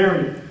a dead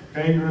area.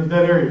 Okay, you're in a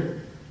dead area.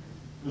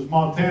 There's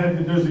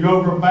Montana. There's the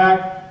over and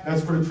back.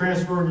 That's for the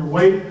transfer in your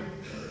weight.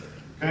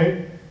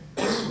 Okay.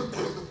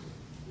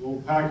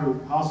 Little Packer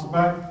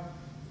Hasselback.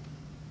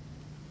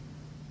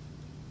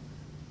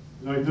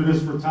 You know, you do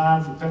this for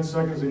time, for 10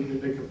 seconds,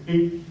 they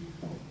compete.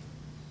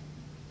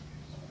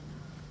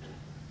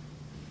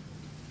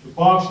 The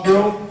box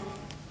drill,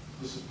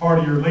 this is part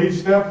of your lead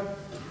step.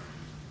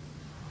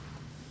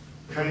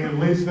 Training in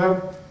the lead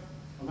step.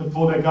 I've been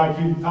told that guy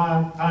keeping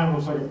time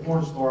looks like a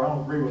porn star. I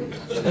don't agree with it.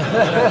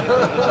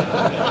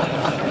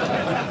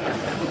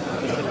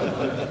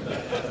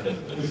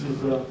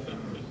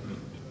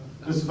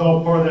 This is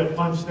all part of that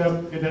punch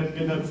step,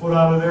 getting that foot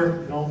out of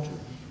there. You know,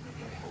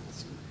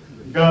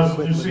 you guys,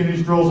 you've seen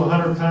these drills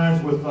 100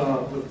 times with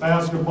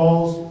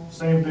basketballs.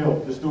 Same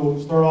deal. Just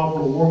start off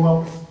with a warm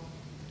up.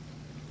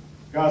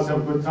 Guys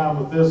have a good time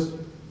with this,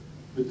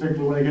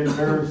 particularly when they get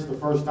embarrassed the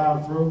first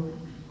time through.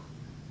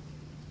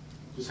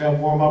 Just have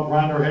them warm up,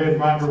 round their head,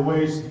 round their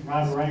waist,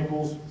 round their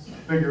ankles,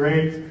 figure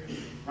 8,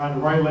 round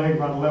the right leg,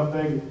 round the left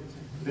leg,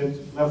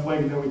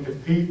 and then we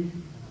compete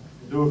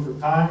and do it for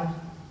time.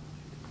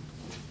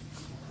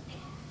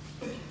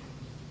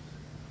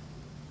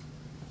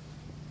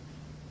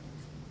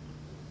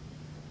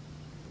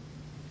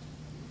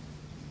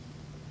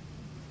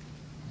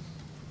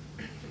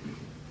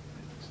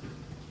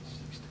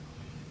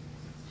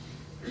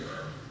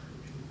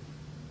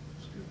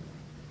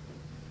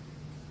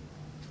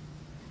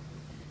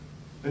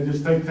 Then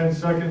just take 10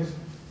 seconds.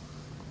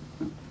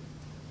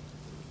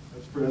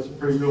 That's a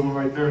pretty good one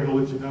right there, and I'll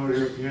let you know it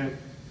here at the end.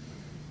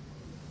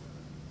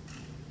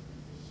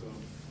 So,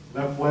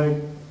 left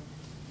leg.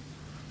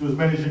 Do as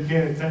many as you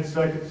can in 10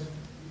 seconds.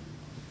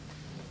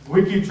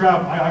 We keep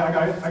track.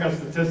 I got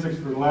statistics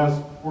for the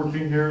last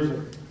 14 years,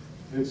 and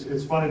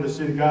it's funny to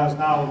see the guys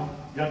now,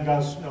 young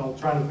guys, you know,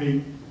 trying to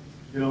beat,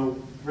 you know,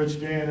 Rich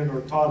Gannon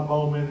or Todd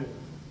Bowman, and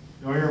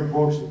you know, Aaron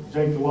Brooks and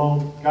Jake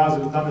Delone, guys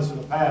that have done this in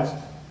the past.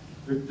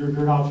 They're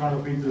now trying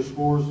to beat their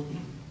scores.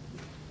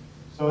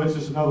 So it's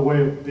just another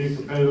way of being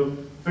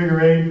competitive.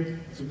 Figure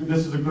 8,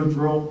 this is a good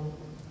drill.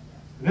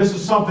 And this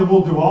is something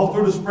we'll do all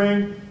through the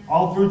spring,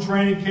 all through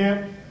training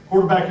camp.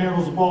 Quarterback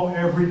handles the ball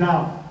every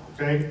down,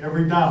 okay,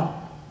 every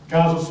down.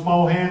 Guys with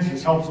small hands,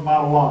 this helps them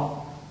out a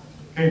lot.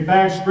 Okay,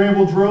 bag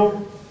scramble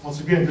drill.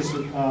 Once again, this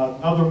is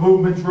another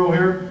movement drill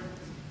here.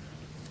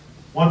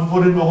 1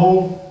 foot in the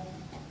hole.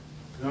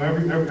 You know,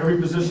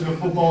 every position of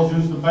football is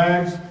using the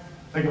bags.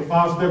 Take a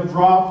 5-step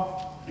drop.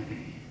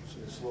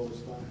 Slow this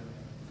down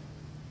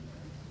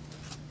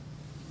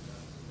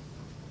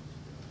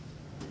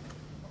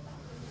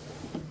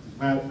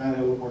here. Matt had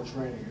a little more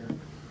training here.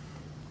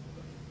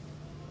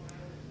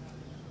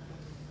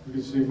 You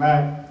can see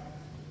Matt.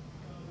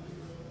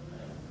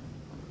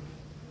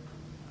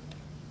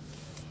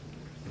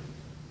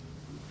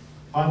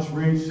 Punch,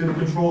 reach, see the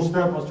control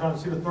step. I was trying to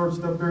see the 3rd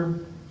step there.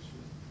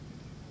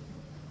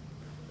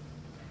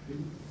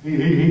 He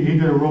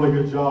did a really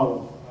good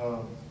job.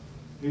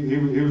 He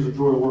was a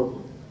joy to work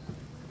with.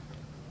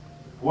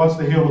 Watch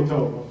the heel to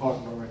toe, I'm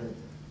talking about right here.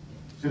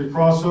 See the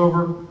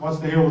crossover? Watch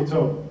the heel to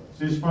toe.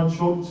 See his front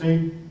shoulder?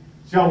 See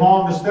how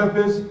long the step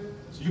is?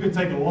 So you can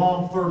take a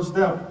long 3rd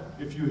step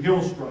if you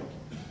heel strike.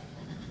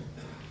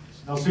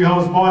 Now see how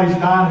his body's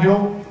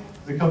downhill?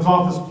 It comes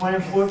off his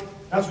plant foot?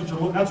 That's what you're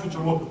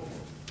looking for.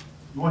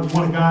 You want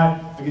a guy,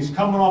 like he's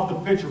coming off the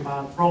pitcher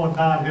mound, throwing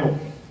downhill.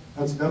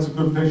 That's a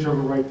good picture of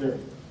it right there.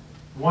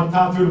 1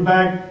 time through the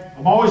bag.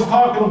 I'm always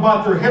talking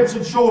about their hips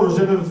and shoulders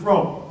into the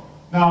throw.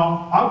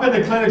 Now, I've been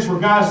to clinics where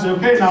guys say,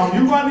 okay, now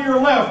when you run to your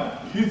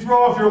left, you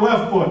throw off your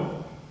left foot.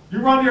 You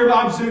run to your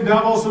left,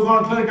 I've also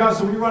gone to clinic guys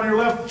say, when you run to your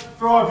left,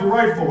 throw off your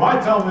right foot. What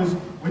I tell them is,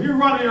 when you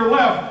run to your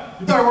left,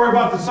 you better worry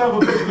about the son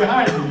of a bitch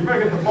behind you. You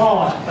better get the ball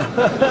out.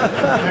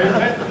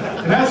 Okay?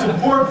 And that's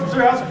important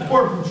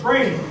from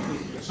training.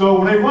 So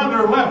when they run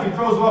their left, he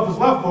throws it off his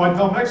left foot. I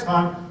tell him next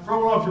time,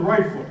 throw it off your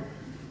right foot.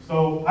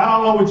 So I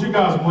don't know what you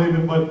guys believe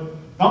in, but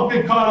don't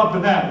get caught up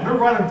in that. If they're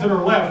running to their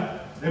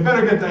left, they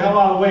better get the hell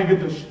out of the way and get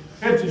their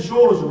hips and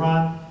shoulders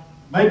around.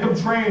 Make them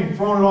train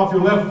throwing it off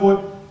your left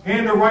foot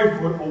and their right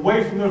foot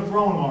away from their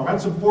throwing arm.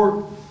 That's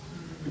important.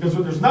 Because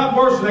there's nothing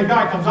worse than a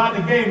guy comes out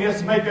in the game, he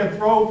has to make that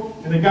throw,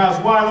 and the guy's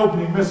wide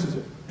open, he misses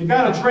it. You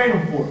got to train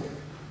him for it.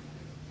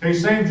 Okay,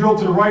 same drill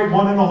to the right,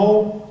 one in the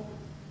hole.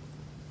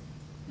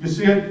 You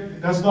see it?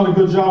 That's not a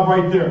good job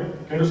right there.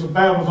 Okay, there's some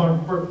bad ones on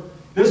it.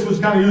 This was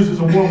kind of used as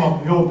a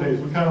warm-up in the old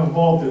days. We kind of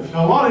evolved this.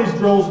 Now, a lot of these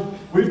drills,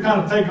 we've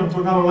kind of taken them to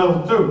another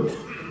level too.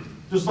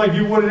 Just like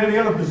you would in any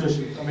other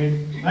position. I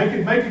mean, make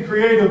it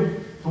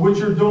creative to what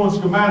you're doing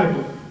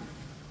schematically.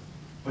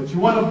 But you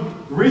want to,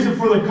 the reason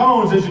for the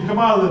cones as you come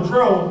out of the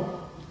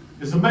drill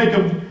is to make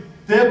them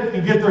dip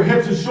and get their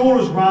hips and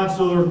shoulders around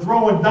so they're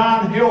throwing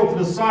downhill to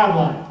the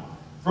sideline.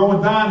 Throwing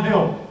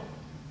downhill.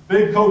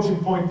 Big coaching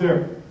point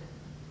there.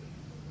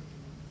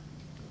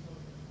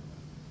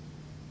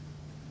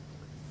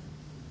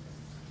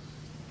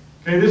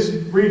 Okay, this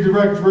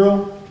redirect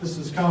drill, this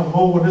is kind of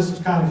old and this has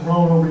kind of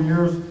grown over the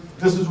years.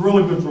 This is a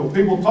really good drill.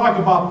 People talk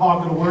about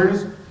pocket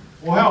awareness.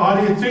 Well, hell,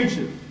 how do you teach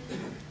it?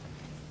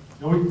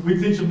 You know, we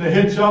teach them to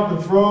hitch up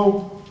and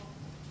throw,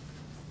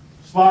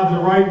 slide to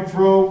the right and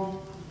throw.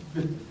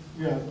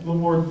 Yeah, a little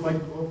more like,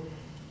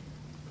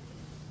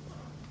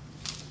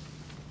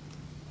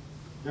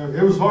 yeah,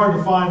 it was hard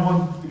to find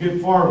one to get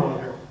farther on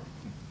here.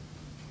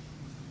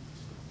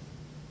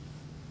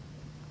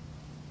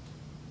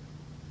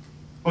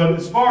 But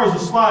as far as the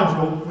slide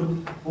drill,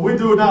 what we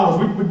do now is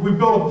we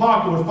build a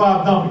pocket with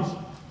 5 dummies.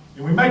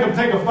 And we make them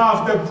take a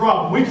 5-step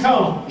drop. We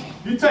tell them,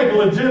 you take a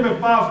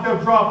legitimate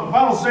 5-step drop. If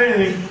I don't say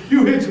anything,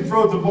 you hit and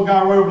throw it to the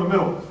guy right over the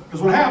middle.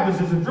 Because what happens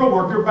is in drill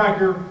work, they're back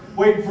here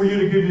waiting for you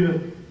to give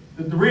you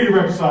the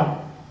redirect sign.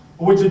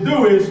 But what you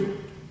do is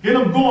get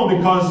him going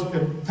because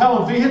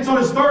tell him if he hits on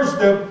his 3rd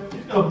step,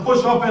 he's going to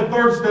push off that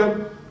 3rd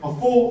step a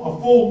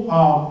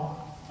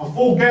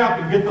full gap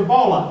and get the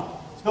ball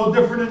out. It's no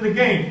different in the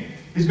game.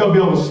 He's going to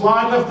be able to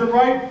slide left and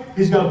right.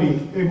 He's going to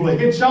be able to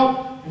hitch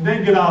up and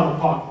then get out of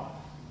the pocket.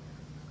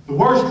 The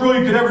worst drill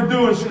you could ever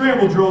do in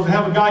scramble drills is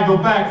have a guy go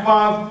back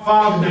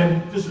 5, and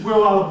then just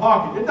wheel out of the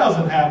pocket. It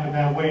doesn't happen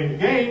that way in the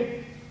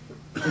game.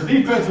 The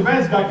defensive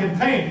end's got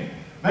contained.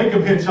 Make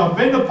him hitch up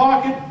in the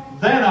pocket,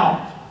 then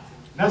out.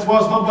 That's why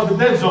I was talking about the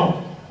dead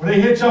zone. When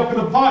they hitch up in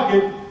the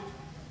pocket,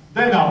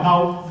 then out.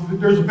 Now,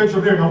 there's a picture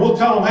there. Now, we'll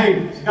tell them,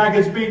 hey, this guy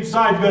gets beat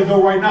inside, you got to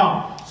go right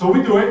now. So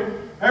we do it.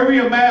 Every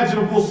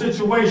imaginable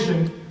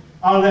situation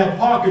out of that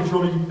pocket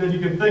drill that you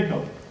can think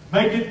of.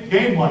 Make it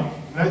game-like.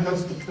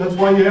 That's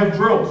why you have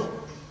drills.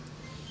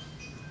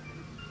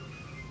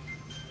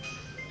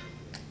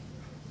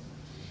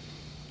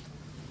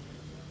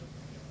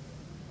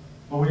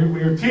 But when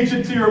you're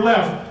teaching to your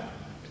left,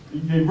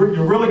 you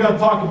really got to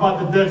talk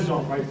about the dead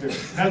zone right there.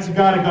 That's the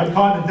guy that got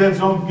caught in the dead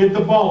zone. Get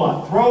the ball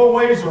out.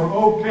 Throwaways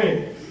are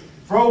okay.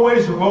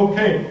 Throwaways are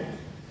okay.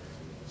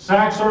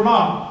 Sacks are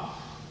not.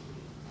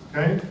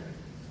 Okay?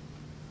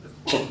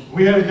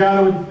 We had a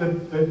guy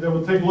that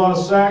would take a lot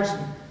of sacks.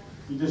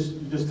 You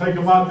just take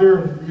them out there,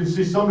 and you can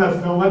see some of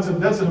that film. That's in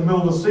the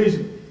middle of the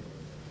season.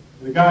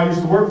 And the guy I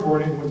used to work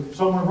for, and when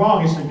something went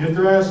wrong, he said, get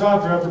their ass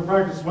out there after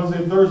practice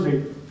Wednesday and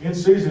Thursday in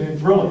season and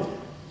drill it.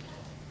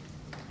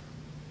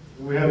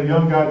 And we had a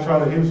young guy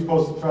he was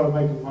supposed to try to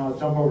make him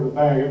jump over the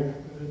bag.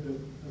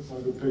 That's not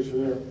a good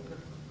picture there.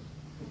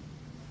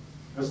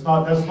 That's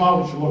not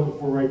what you're looking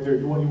for right there.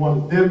 You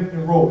want to dip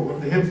and roll. You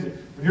want the hips.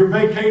 When you're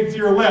vacating to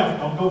your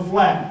left, don't go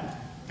flat.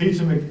 Teach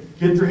them to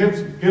get their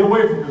hips, get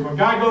away from it. Because when a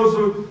guy goes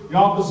to the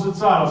opposite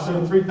side, I've said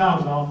it 3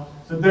 times now,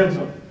 it's a dead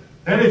zone.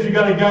 Then if you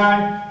got a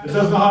guy that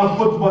doesn't know how to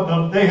put the button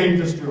up, they hate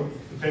this drill.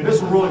 Okay,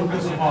 this will really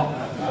piss them off.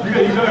 You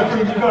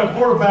got a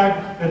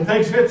quarterback that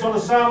takes hits on the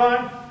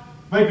sideline,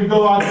 make him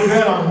go out through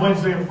that on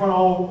Wednesday in front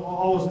of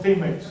all his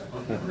teammates.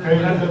 Okay,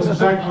 that's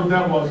exactly what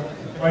that was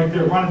right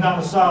there. Running down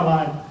the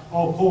sideline,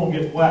 all cool and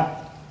get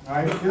whacked. All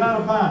right, get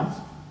out of bounds.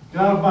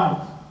 Get out of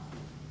bounds.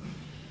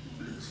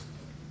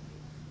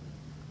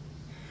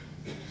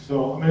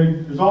 So, I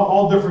mean, there's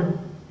all different.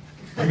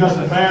 You got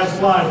some bad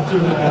slides too.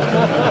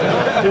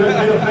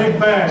 Get a big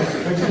bag.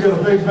 Make sure you get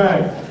a big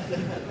bag.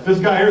 This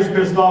guy here's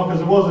pissed off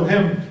because it wasn't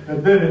him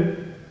that did it.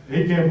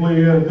 He can't believe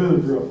he had to do the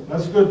drill.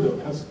 That's good though.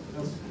 That's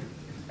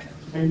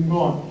keep him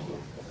going.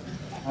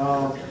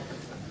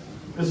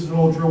 This is an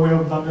old drill. We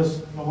haven't done this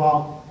in a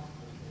while.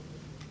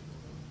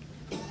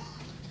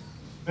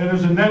 Then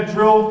there's a net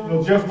drill. You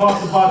know, Jeff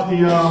talked about the.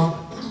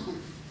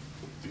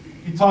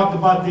 He talked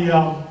about the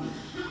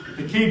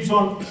keeps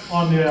on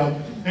the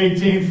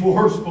 18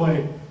 force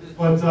play,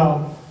 but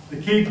the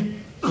keep.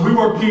 We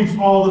work keeps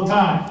all the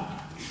time.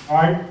 All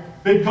right.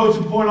 Big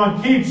coaching point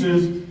on keeps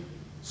is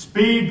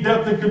speed,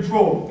 depth, and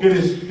control. Get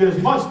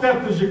as much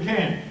depth as you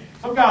can.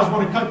 Some guys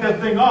want to cut that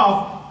thing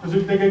off because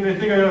they think I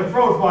got to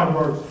throw it 5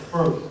 yards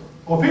further.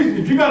 Well,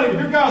 if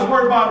your guy's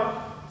worried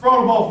about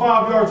throwing the ball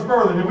 5 yards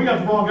further, then we got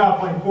the wrong guy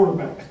playing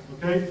quarterback.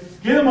 Okay?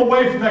 Get him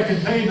away from that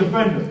contained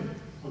defender.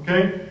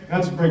 Okay?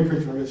 That's a great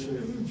picture. I'm going to show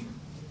you.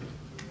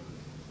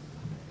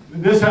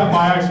 This happened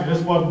by accident.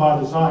 This wasn't by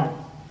design.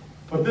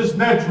 But this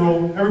net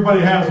drill,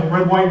 everybody has them,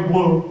 red, white, and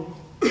blue.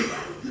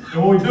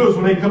 And what we do is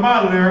when they come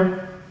out of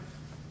there,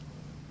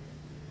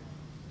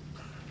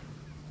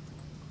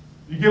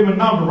 you give them a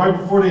number right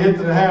before they hit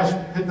the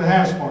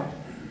hash mark.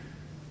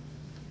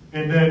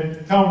 And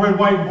then tell them red,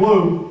 white, and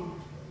blue.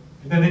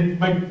 And then they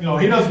make,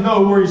 he doesn't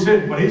know where he's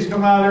hitting, but he's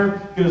coming out of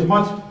there, get as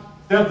much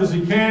depth as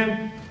he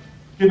can,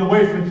 getting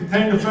away from the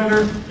contained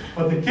defender.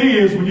 But the key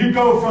is when you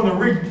go from the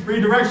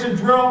redirection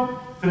drill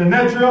to the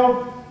net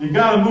drill, you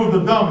got to move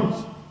the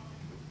dummies.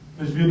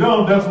 Because if you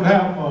don't, that's what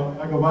happens.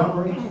 I go by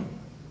right?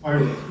 Oh,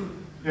 here it is.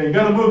 Yeah, you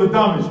got to move the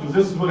dummies because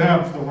this is what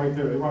happens to them right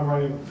there. They run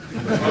right in.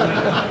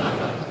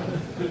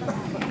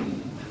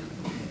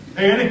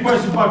 Hey, any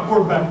questions about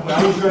quarterback play?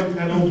 I wish I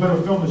had a little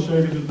better film to show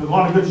you because there's a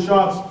lot of good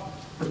shots,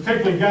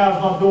 particularly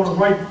guys not doing it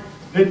right.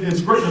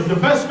 It's great. The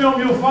best film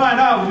you'll find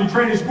out when you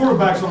train these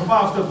quarterbacks on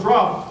 5-step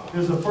drop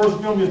is the first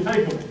film you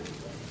take of them.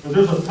 Because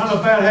there's a ton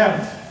of bad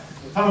habits.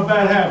 A ton of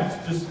bad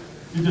habits.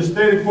 You just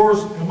stay the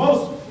course. And the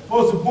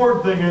most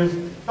important thing is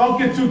don't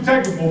get too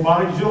technical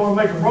about it because you don't want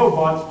to make them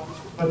robots.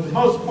 But the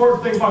most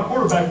important thing about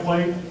quarterback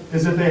play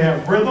is that they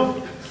have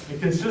rhythm and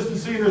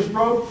consistency in their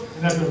stroke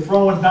and that they're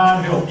throwing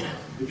downhill.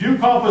 If you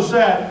accomplish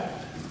that,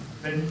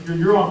 then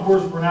you're on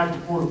course for an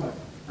active quarterback,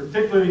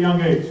 particularly at a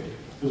young age.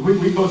 Because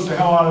we coach the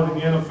hell out of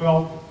it in the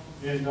NFL,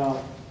 and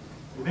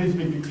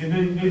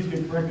it needs to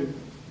get corrected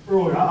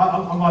early.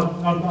 I'm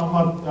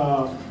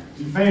not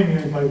defaming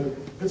anybody, but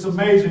it's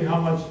amazing how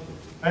much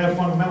bad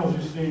fundamentals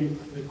you see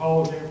at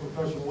college and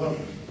professional level.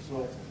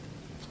 So,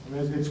 I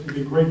mean, it's going to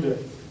be great to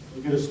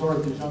get a start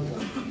at these young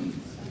guys.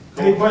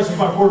 Any questions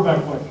about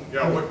quarterback play?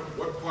 Yeah,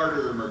 what part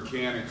of the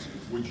mechanics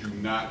would you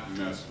not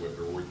mess with,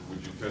 or would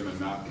you tend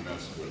to not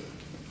mess with?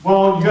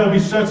 Well, you got to be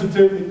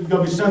sensitive. You got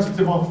to be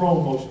sensitive on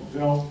throwing motions.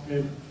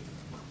 And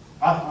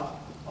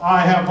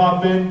I have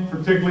not been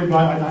particularly,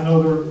 but I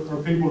know there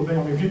are people who think.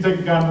 I mean, if you take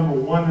a guy number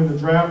 1 in the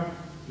draft,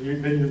 then you're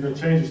going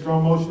to change his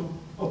throwing motion.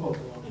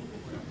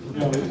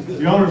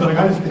 The owner's like,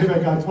 I just gave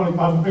that guy a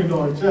 $25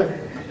 million check.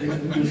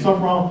 There's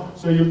something wrong,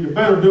 so you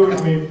better do it.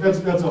 I mean, that's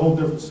a whole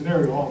different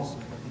scenario, honestly.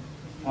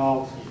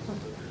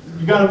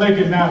 You got to make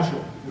it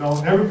natural.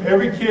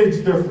 Every kid's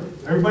different.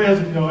 Everybody has,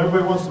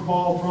 everybody wants the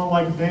ball thrown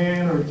like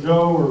Dan or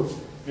Joe,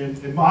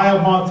 and I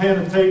have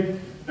Montana tape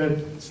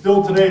that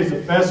still today is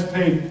the best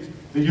tape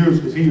to use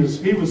because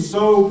he was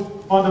so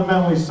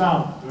fundamentally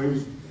sound. He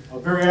was a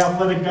very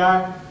athletic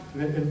guy.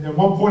 And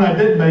one point I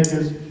didn't make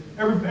is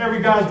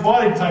every guy's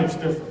body type's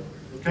different.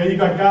 Okay, you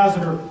got guys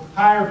that are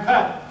higher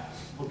cut.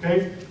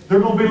 Okay, they're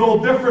going to be a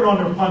little different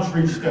on their punch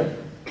reach step.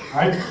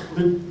 Right?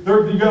 You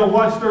got to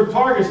watch their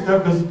target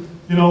step because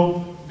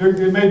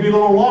it may be a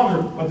little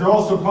longer, but they're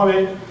also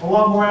probably a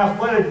lot more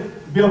athletic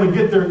to be able to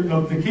get their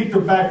to keep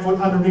their back foot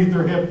underneath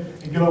their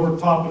hip and get over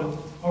top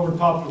of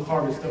the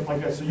target step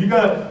like that. So you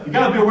got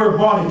to be aware of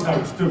body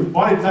types too.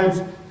 Body types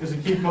is a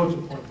key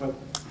coaching point. But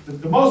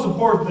the most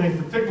important thing,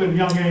 particularly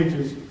at a young age,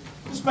 is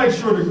just make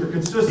sure that you're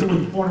consistent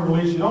with the point of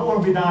release. You don't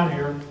want to be down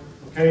here.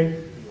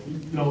 Okay,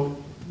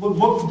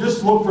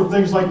 just look for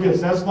things like this.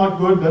 That's not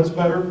good. That's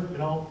better.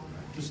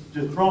 Just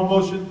throw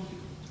motion.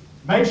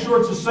 Make sure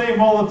it's the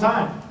same all the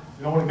time.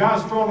 When a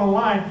guy's throwing on the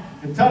line,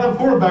 and tell them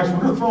quarterbacks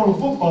when they're throwing a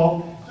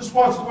football, just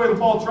watch the way the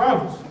ball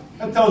travels.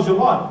 That tells you a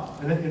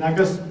lot. And I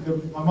guess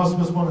I must have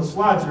missed one of the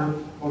slides here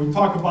when we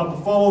talk about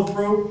the follow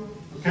through.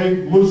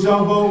 Okay, loose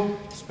elbow,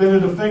 spin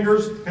of the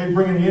fingers. Okay,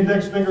 bringing the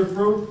index finger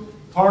through.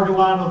 Target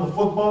line of the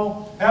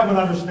football. Have an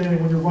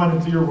understanding when you're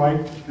running to your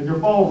right that your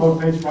ball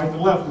rotates right to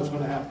left. What's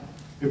going to happen?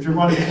 If you're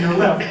running to your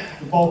left,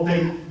 the ball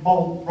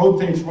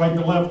rotates right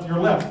to left to your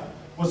left.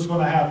 What's going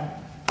to happen?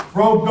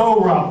 Throw go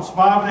routes,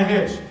 5 and a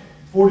hitch,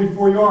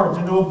 44 yards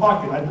into a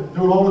bucket. I do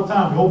it all the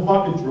time, the old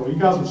bucket drill. You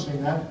guys have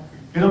seen that.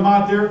 Get them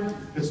out there.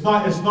 It's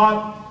not,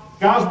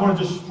 guys want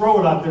to just throw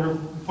it out there,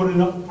 put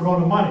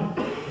on the money.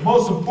 The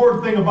most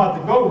important thing about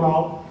the go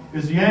route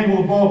is the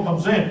angle the ball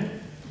comes in.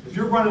 If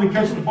you're running to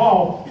catch the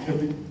ball,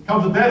 if it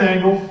comes at that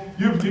angle,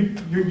 you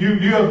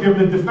have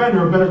given the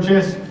defender a better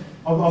chance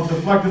of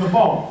deflecting the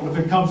ball. But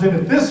if it comes in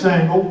at this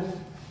angle,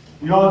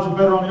 the odds are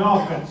better on the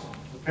offense.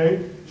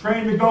 Okay?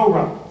 Train the go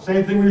route.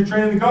 Same thing when you're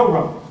training the go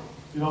route.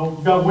 You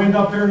got wind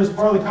up here in this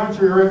part of the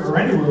country or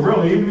anywhere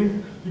really,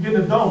 even you get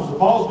in the domes. The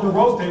ball's going to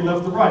rotate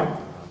left to right.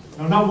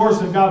 Not worse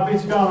than a guy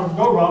beats you down on the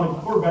go route and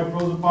the quarterback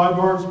throws it 5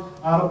 yards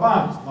out of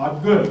bounds.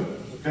 Not good.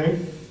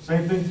 Okay?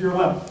 Same thing to your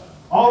left.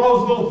 All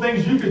those little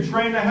things you can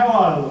train the hell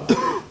out of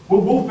them.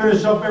 We'll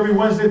finish up every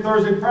Wednesday,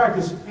 Thursday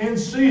practice in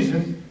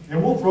season,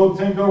 and we'll throw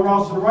 10 go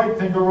routes to the right,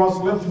 10 go routes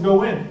to the left, and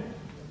go in.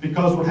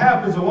 Because what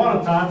happens a lot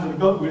of times, and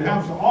it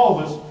happens to all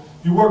of us,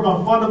 you work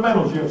on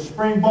fundamentals. You have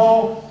spring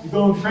ball, you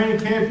go in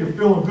training camp, you're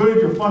feeling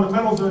good, your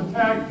fundamentals are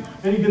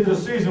intact, then you get to the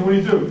season, what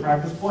do?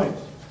 Practice plays.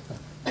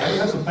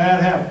 That's a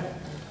bad habit.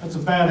 That's a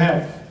bad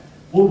habit.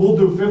 We'll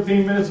do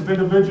 15 minutes of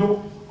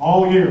individual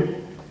all year.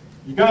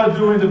 You got to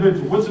do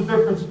individual. What's the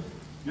difference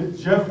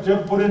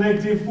Jeff put in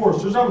 18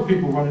 force. There's other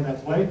people running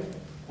that play.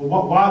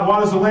 Well,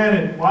 why does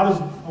Atlanta, why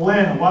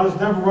does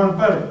Denver run it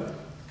better?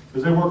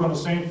 Because they work on the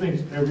same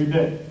things every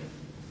day.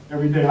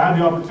 Every day. I had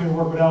the opportunity to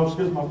work with Alex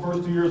Gibbs my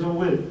first 2 years in the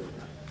league.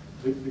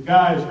 The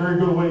guy is very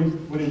good at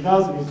what he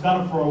does, and he's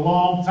done it for a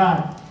long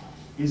time.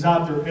 He's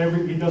out there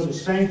he does the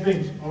same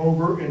things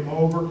over and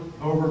over and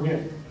over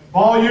again.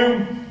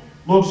 Volume,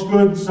 looks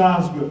good,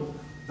 sounds good.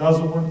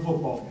 Doesn't win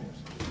football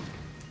games.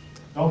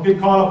 Don't get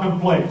caught up in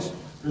plays.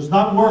 There's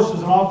nothing worse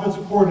as an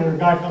offensive coordinator. A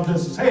guy comes in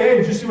and says, hey,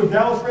 did you see what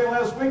Dallas ran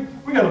last week?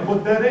 We got to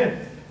put that in.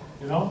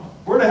 You know,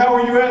 where the hell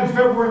were you at in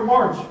February,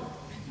 March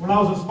when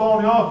I was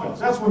installing the offense?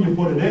 That's when you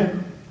put it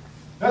in.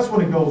 That's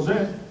when it goes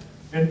in.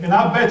 And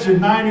I bet you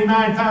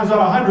 99 times out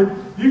of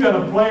 100, you got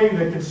a play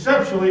that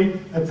conceptually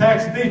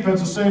attacks the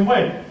defense the same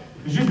way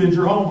because you did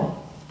your homework.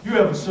 You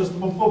have a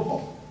system of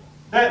football.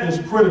 That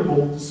is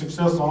critical to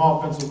success on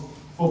offensive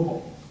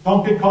football.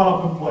 Don't get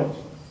caught up in plays.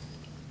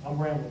 I'm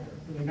rambling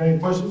here. You got any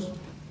questions?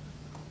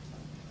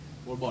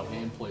 What about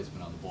hand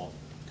placement on the ball?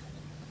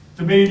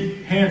 To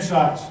me, hand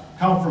size,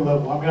 comfort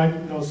level. I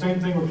mean, same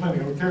thing with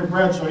Clinton. With Terry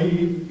Bradshaw,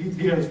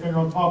 he had his finger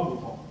on top of the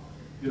ball.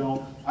 You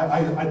know,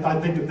 I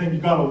think the thing you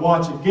got to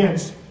watch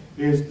against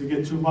is to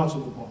get too much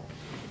of the ball,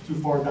 too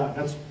far down.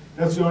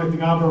 That's the only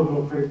thing I'm ever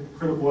real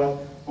critical at.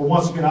 But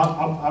once again,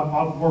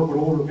 I've worked with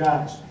older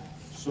guys,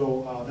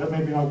 so that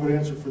may be not a good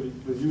answer for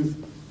the youth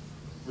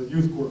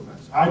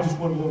quarterbacks. I just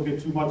wouldn't let them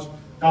get too much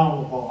down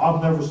on the ball.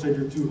 I've never said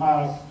you're too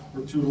high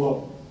or too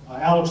low.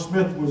 Alex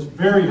Smith was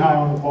very high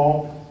on the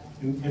ball,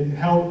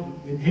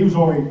 and he was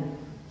already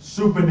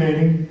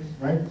supinating,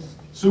 right?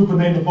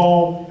 Supinating the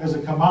ball as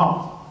it come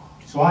out.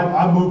 So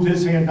I moved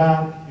his hand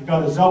down and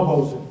got his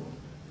elbows in,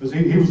 because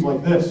he was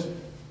like this,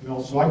 you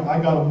know. So I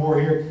got him more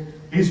here.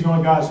 He's the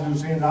only guy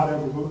whose hand I've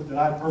ever moved that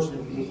I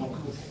personally moved on the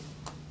football.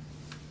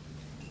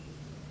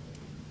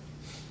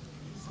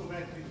 Just go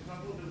back to talk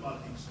a little bit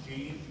about the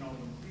exchange. You know,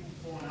 when people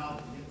pulling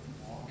out and getting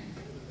the ball,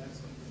 that's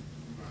something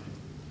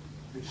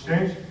running.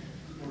 Exchange?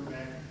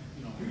 Quarterback,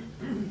 you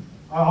know.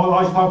 I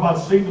always talk about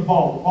seeing the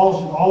ball. The ball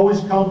should always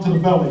come to the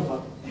belly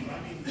button. I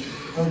mean,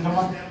 Doesn't come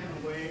up?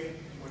 stepping away,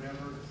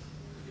 whatever,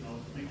 you know,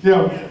 to make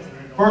sure Yeah.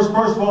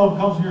 First of all, it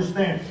comes in your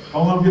stance.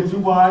 Don't let them get too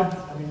wide.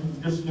 I mean,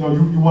 just, you know,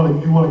 you want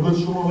a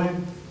good shoulder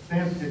length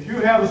stance. If you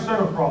have a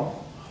center problem,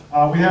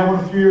 we had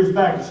one a few years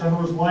back. The center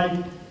was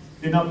light,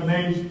 getting up in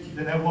age,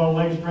 didn't have a lot of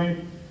leg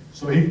strength.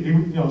 So he you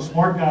know,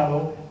 smart guy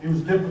though. He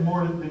was dipping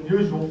more than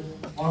usual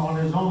on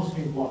his own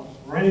scheme blocks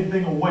or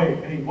anything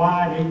away. Any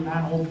wide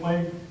 8-9-hole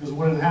play is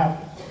when it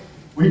happens.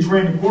 We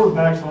train the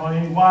quarterbacks on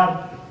any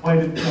wide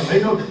play that, you know,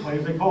 they know the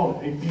plays. They call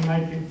it 18,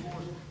 19 force.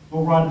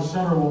 Go ride the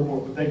center a little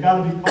more, but they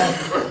got to be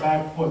cautious with the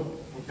back foot.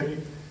 Okay,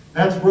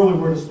 that's really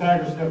where the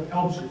stagger step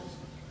helps you,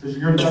 because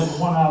you're going to get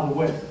one out of the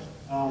way.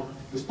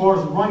 As far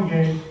as the run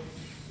game,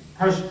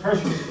 pressure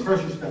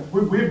steps.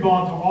 We've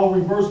gone to all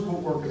reverse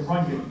footwork in the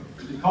run game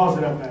because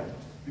of that matter.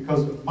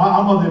 Because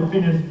I'm of the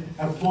opinion,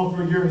 after going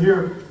through a year and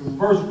year, the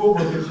reverse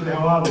footwork gets you the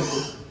hell out of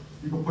it.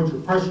 You can put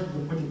your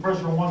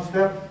pressure on one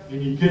step,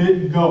 and you get it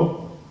and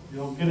go. You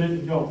know, get it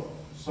and go.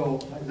 So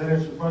does that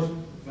answer your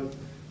question? But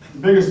the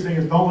biggest thing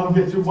is don't let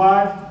them get too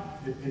wide,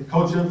 and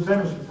coach them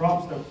centers to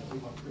drop stuff too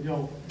much. But, you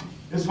know,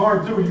 it's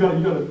hard too. You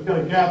got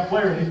a gap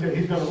player, and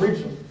he's got to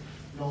reach them.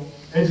 You know,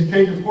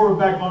 educating the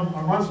quarterback on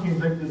run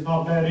schemes is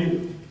not bad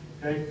either.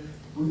 Okay,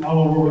 I don't know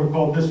what we're going to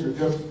call this or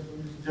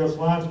Jeff's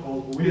lines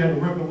calls, but we had a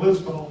rip and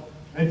list call.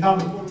 Anytime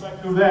the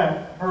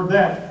quarterback heard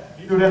that,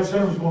 he knew that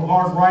center was going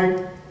hard right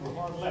or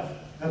hard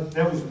left.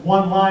 That was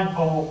one line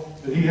call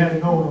that he had to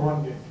know in the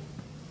run game.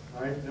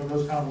 All right, that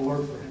was kind of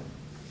alert for him.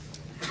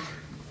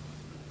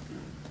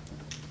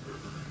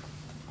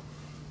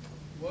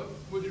 What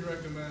would you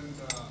recommend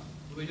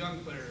with a young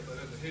player that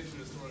has a hitch in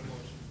his throwing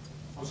motion?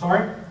 I'm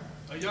sorry?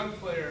 A young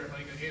player,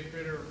 like an 8th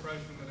grader or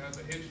freshman that has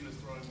a hitch in his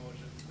throwing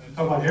motion.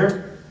 Talk about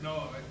here? No,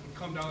 it would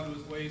come down to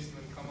his waist and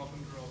then come up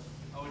and drill.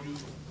 How would you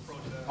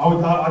approach that?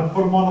 I'd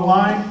put him on the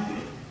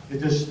line and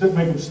just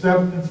make him step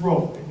and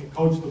throw. And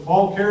coach the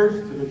ball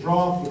carriers to the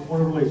draw to the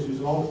point of release,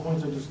 using all the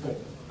points I just said.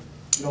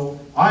 You know,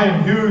 I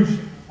am huge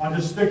on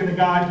just sticking a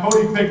guy,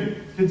 Cody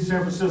Pickett, kid in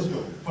San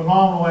Francisco,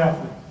 phenomenal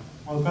athlete,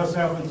 one of the best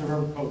athletes I've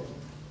ever coached.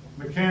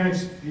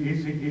 Mechanics,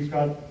 he's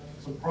got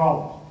some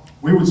problems.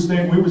 We would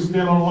stand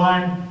on the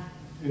line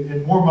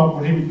in warm-up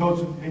when he would coach,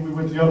 he would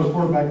with the other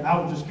quarterback, and I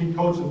would just keep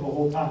coaching the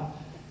whole time.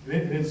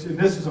 And this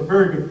is a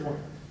very good point.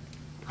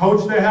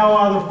 Coach the hell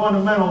out of the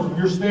fundamentals when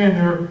you're standing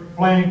there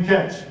playing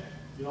catch.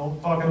 You know,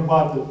 talking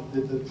about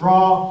the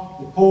draw,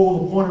 the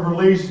pull, the point of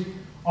release,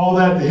 all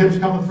that, the hips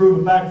coming through,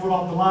 the back foot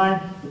off the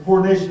line, the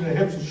coordination of the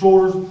hips and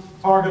shoulders,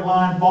 target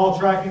line, ball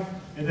tracking.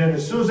 And then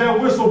as soon as that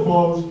whistle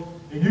blows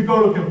and you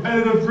go to a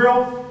competitive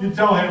drill, you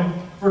tell him,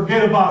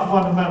 forget about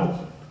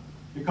fundamentals.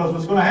 Because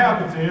what's going to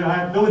happen to you, I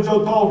had Billy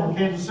Joe Tolliver in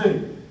Kansas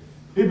City.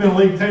 He'd been in the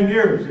league 10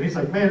 years. And he's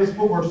like, man, this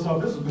footwork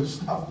stuff, this is good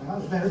stuff,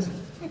 man.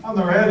 I've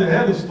never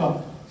had this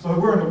stuff. So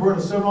we're in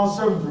a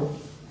 7-on-7 drill.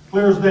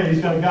 Clear as day.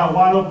 He's got a guy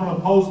wide open on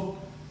the post.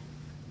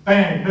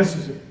 Bang,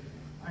 misses it.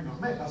 I go,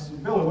 man, I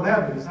said, Billy, what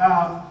happened? He said,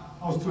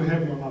 I was too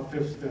heavy on my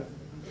fifth step.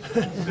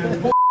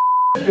 Said,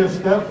 fifth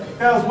step,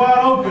 that was wide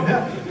open.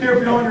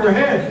 Careful on your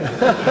head.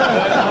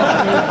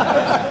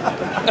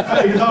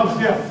 Yeah, you know.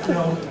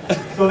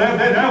 So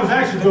that was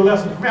actually a good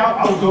lesson for me.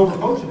 I was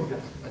overcoaching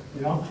again,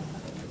 you know.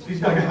 So he's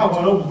got a guy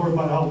wide open, worried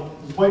about how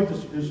his weight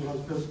distribution on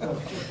his fifth step.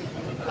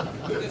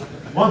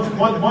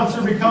 Once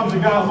there becomes a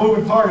guy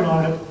moving target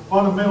on it,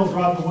 fundamentals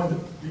are out the window.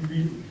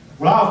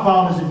 What I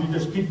found is if you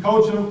just keep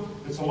coaching them,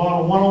 it's a lot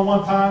of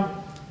one-on-one time.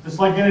 Just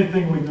like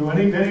anything we do,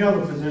 any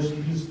other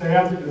position, you stay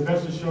after it,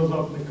 eventually shows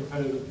up in the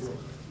competitive field.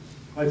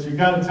 But you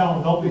got to tell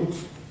them, don't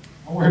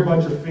worry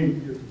about your feet,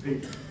 you're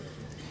competing.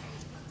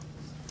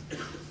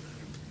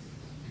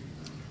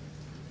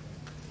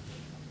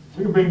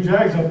 We can bring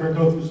Jags up here and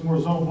go through some more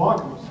zone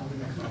blocking.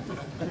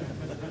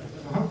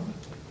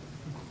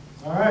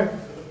 All right.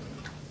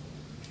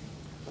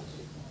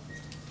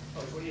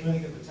 Coach, what do you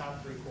think of the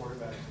top 3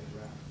 quarterbacks in the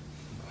draft?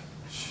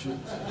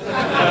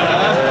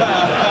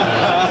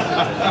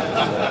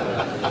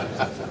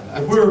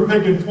 If we were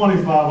picking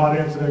 25, I'd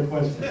answer that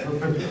question. We're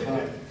picking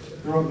 5.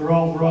 They're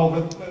all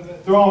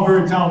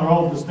very talented. They're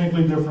all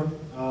distinctly different.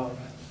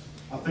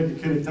 I think the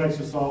kid at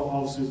Texas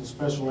obviously is a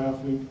special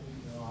athlete. You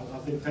know, I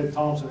think Ted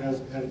Thompson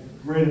had a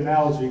great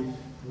analogy.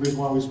 The reason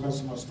why we spent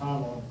so much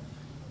time on him.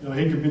 You know,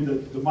 he could be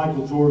the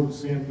Michael Jordan,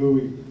 Sam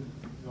Bowie,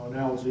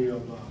 analogy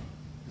of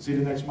is he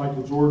the next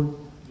Michael Jordan?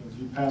 You know, do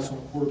you pass on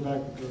a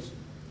quarterback because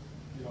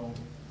you don't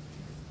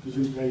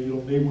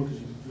need one because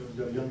you've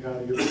got a young guy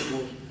to get it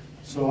for.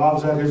 So I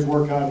was at his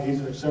workout.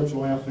 He's an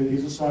exceptional athlete.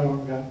 He's a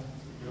sidearm guy.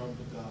 You know,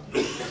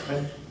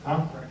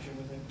 huh?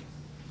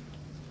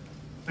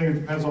 I think it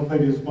depends on how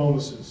big his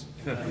bonus is.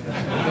 Yeah,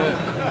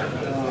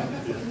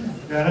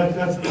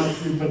 that's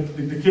but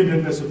the kid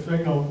didn't miss a thing.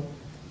 You know,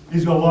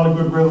 he's got a lot of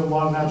good rhythm, a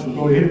lot of natural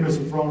ability. He didn't miss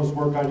a throw in his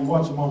workout. You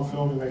watch him on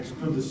film, he makes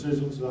good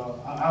decisions.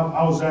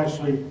 I was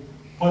actually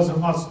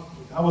pleasant.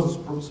 I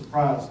wasn't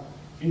surprised.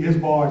 His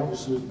ball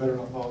accuracy was better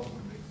than I thought it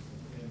would be.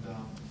 And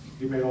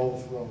he made all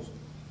the throws.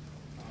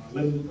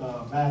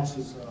 Max,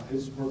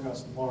 his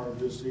workouts tomorrow,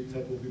 just see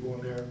Ted will be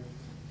going there.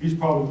 He's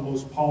probably the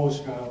most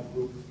polished guy of the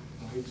group.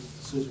 He's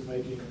decision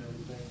making and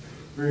everything.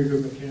 Very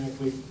good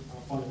mechanically,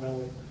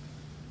 fundamentally.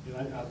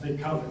 And I think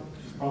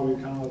he's probably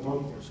kind of a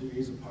dark horse.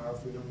 He's a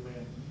powerful young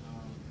man.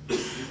 He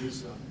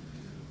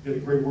had a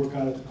great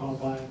workout at the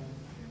combine.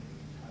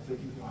 I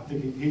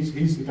think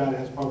he's the guy that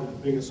has probably the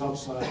biggest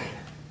upside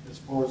as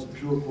far as a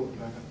pure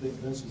quarterback. I think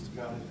Vince is the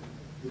guy that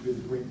would be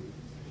the great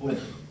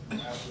player,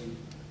 athlete,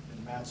 and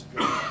Matt's a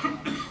guy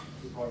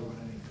who probably win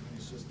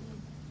any system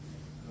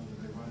that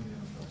they run in the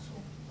NFL. So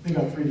I think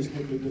I'm 3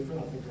 distinctly different.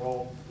 I think they're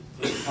all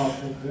top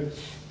 10 picks,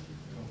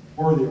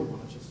 worthy of one,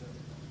 I should say.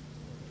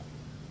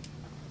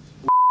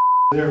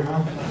 There,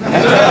 huh?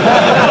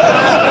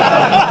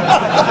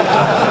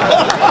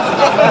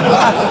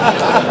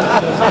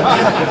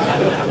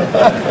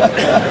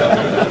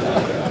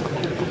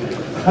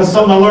 That's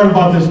something I learned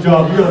about this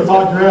job. You're going to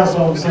talk your ass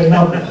off and say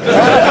nothing.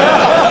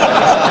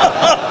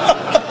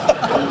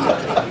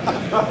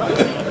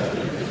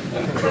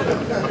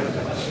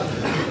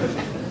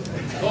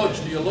 Coach,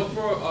 do you look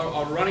for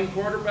a running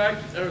quarterback?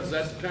 Or is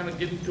that kind of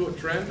getting to a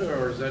trend,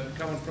 or is that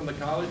coming from the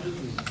colleges?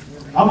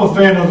 I'm a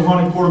fan of the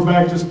running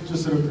quarterback, just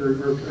or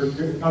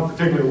not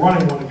particularly a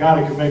running one, a guy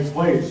that can make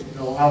plays,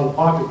 out of the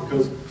pocket,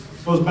 because it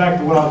goes back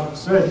to what I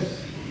said.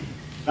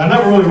 I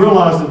never really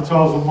realized it until I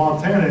was in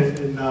Montana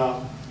in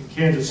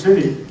Kansas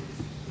City.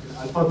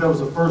 I thought that was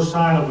the first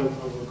sign of a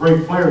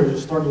great player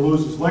just starting to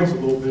lose his legs a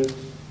little bit.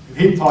 And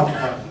he talked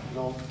about it,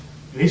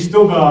 And he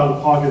still got out of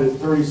the pocket at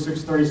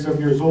 36, 37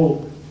 years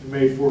old and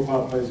made 4 or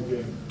 5 plays a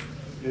game.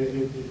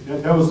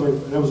 That was a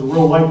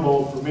real light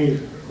bulb for me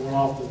going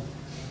off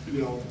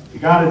the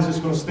guy that's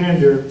just going to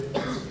stand there.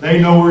 They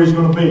know where he's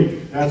going to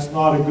be. That's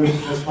not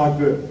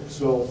good.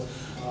 So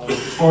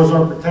as far as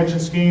our protection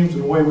schemes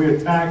and the way we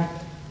attack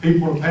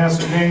people in the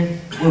passing game,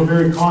 we're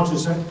very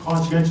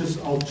conscientious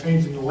of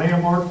changing the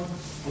landmark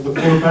of the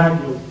quarterback,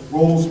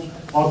 roles. A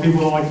lot of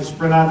people don't like to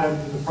sprint out in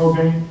the pro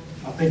game.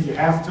 I think you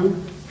have to,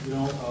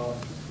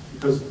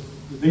 because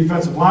the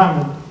defensive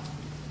lineman,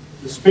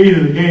 the speed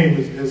of the game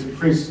has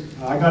increased.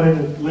 I got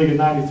into the league in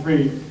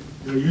 '93.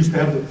 Used to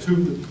have the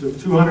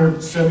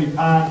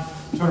 270-pound,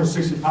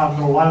 260-pound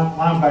middle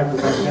linebacker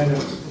back then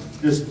that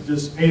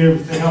just ate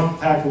everything up,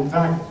 tackle.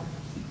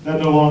 That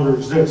no longer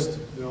exists.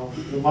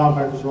 The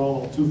linebackers are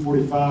all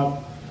 245.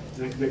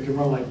 They can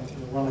run like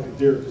a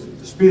deer because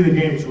the speed of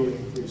the game is really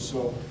increased.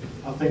 So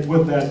I think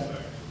with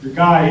that, your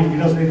guy, he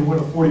doesn't need to win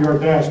a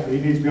 40-yard dash, but he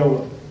needs to be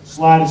able to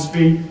slide his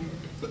feet,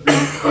 be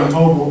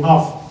mobile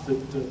enough to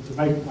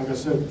make, like I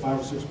said, 5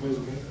 or 6 plays a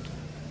game.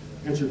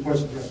 Answer your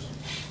question, yes.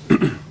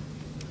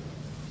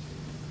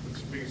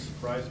 What's the biggest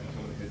surprise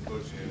becoming a head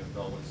coach in the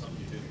NFL? What's something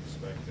you didn't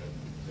expect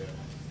that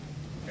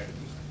kind of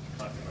just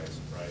caught you by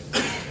surprise?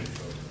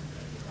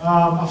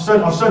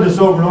 I've said this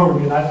over and over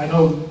again. I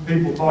know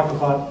people talk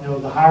about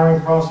the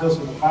hiring process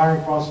and the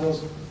firing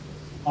process,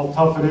 how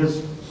tough it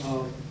is.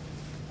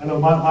 I know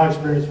my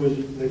experience was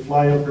they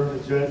fly up here in a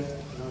jet.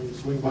 You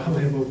swing by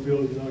Lambeau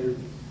Field.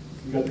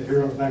 You got the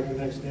hair on the back of your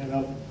neck stand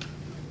up.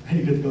 and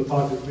you get to go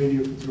talk to the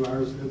media for 2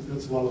 hours.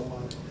 It's a lot of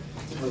fun.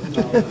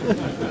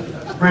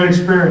 But, great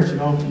experience, you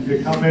know.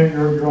 You come in,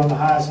 you're on the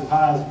highest of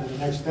highs, and the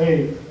next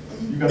day,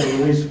 you got to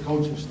release the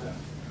coaching staff.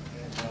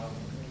 And,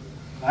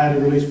 I had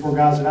to release 4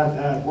 guys that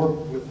I had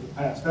worked with in the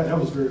past. That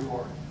was very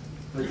hard.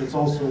 But it's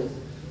also, the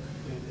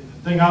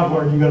thing I've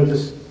learned, you got to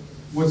just,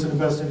 what's in the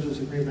best interest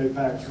of Green Bay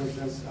Packers?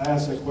 I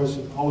ask that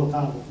question all the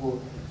time before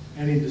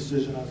any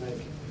decision I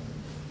make.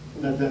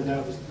 That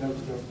was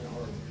definitely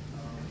hard.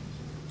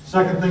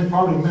 Second thing,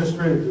 probably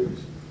administrative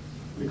duties,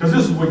 because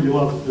this is what you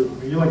love to do. I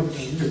mean, you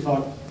could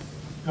talk,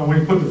 when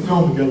you put the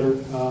film together,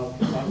 you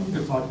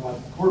could talk about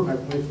the quarterback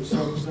play for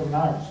 7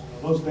 hours.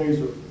 Those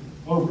days are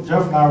over.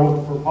 Jeff and I are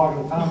looking for a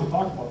pocket of time to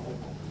talk about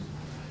football.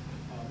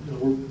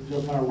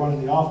 Jeff and I are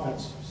running the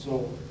offense,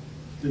 so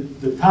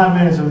the time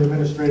management and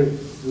administrative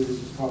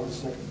duties is probably the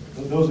second.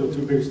 Those are the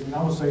 2 biggest things.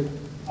 I would say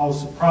I was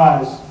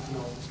surprised.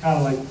 It's kind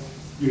of like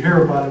you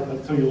hear about it, but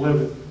until you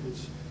live it,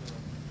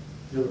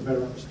 you have a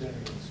better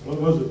understanding of it. So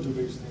those are the 2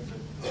 biggest things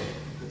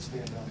that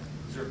stand out.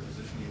 Is there a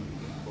position you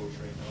coach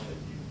right now that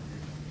you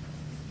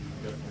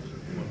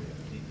definitely want to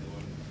keep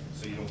doing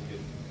so you don't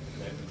get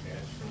that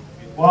detached from the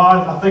field? Well,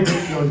 I think you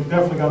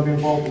definitely got to be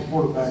involved with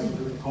quarterback and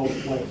doing call the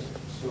plays.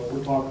 So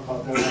we're talking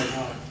about that right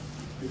now.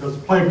 Because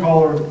the play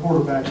caller and the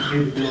quarterback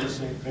need to be on the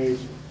same page.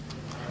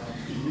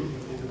 You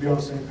need to be on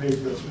the same page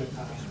for that spend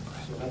time.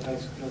 So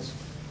that's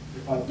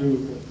if I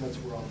do, that's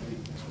where I'll be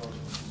as far as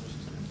my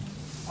positions.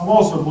 I'm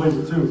also a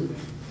believer too.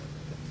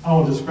 I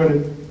don't want to discredit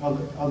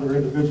other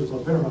individuals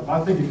I've been around,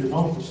 but I think if you're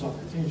known for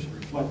something, the team should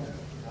reflect that.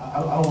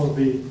 I don't want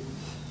to be,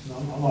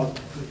 I'm not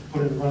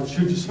put in the run and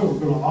shoot you so we're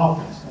good on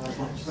offense. That's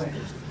what I'm saying.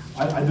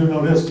 I do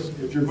know this: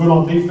 if you're good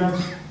on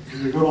defense,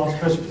 if you're good on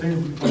special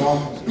teams, you play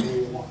offense the way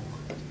you want.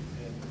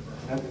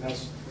 And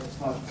that's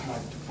not my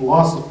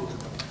philosophy.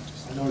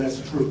 I know that's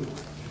true.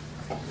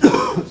 I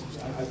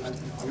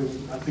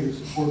think it's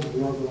important that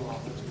we are good on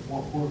offense. It's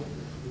more important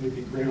we need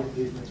to be great on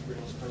defense, great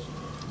on special teams.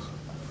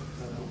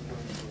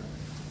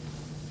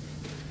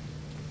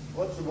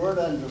 What's the word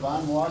on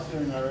Javon Walker,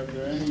 and are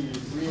there any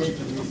free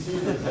agent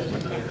receivers?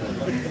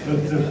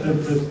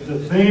 The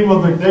theme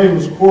of the day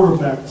was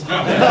quarterback.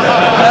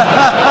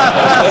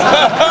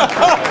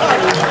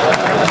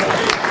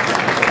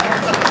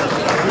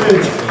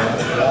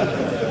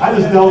 I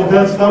just dealt with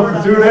that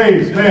stuff for 2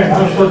 days. Man, I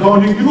was start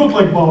going, you look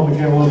like Bob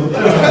McGill a little bit.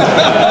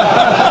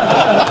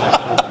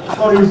 I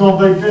thought he was on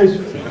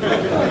vacation.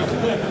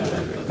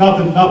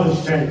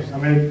 Nothing's changed. I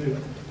mean,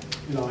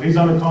 he's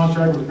under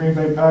contract with the Green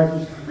Bay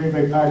Packers. The Green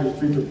Bay Packers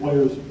treat their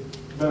players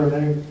better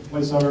than any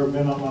place I've ever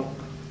been. I'm not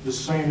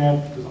just saying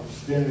that because I'm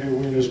standing here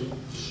wearing this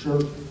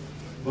shirt,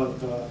 but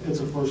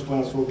it's a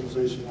first-class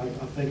organization. I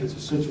think it's a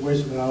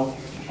situation that I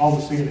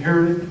obviously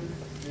inherited,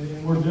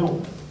 and we're dealing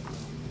with it.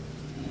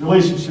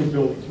 Relationship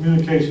building,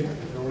 communication.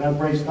 When that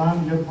breaks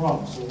down, you have a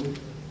problem. So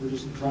we're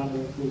just trying to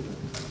improve that.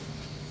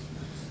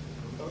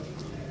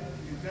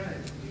 You've got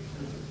it.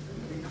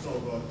 So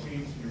about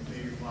changing your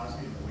behavior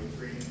philosophy and weight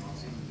training,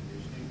 off-season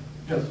conditioning.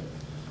 Yes.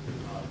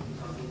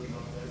 Talk a little bit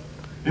about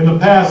that. In the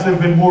past,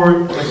 they've been more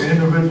like an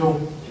individual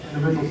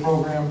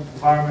program,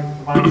 environment,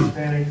 from my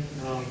understanding.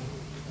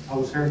 I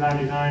was here in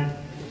 '99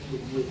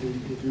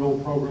 with the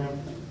old program.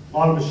 A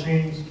lot of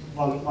machines, a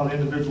lot of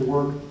individual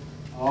work.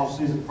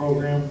 Off-season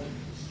program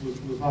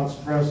was not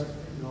stressed.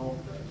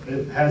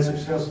 They've had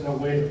success that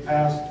way in the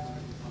past. I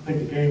think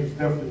the game has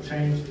definitely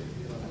changed.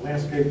 The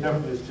landscape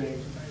definitely has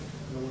changed.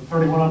 When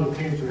 31 other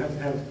teams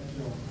have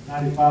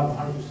 95 and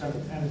 100%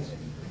 attendance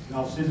in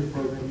off-season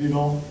program,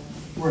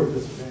 we're at a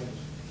disadvantage.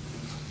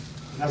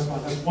 And that's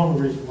one of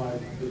the reasons why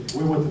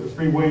we went to the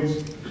free weights.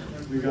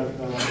 We got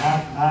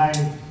nine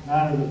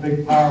of the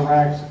big power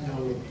racks,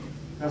 the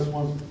best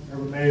ones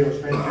ever made, our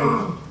strength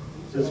coaches.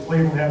 Since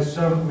Cleveland has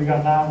 7, we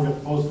got 9, we got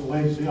the most in the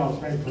league. See how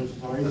strength coaches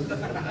are.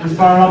 He's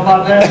firing up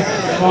about that?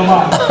 So am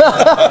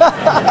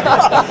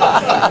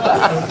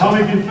I. Tell me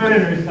if you fit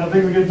in here. I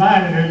think we get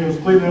 9 in here. He goes,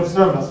 Cleveland has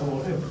 7. I said, well,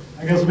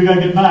 I guess we got to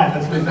get 9.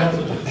 That's what he's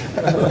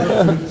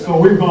asking. So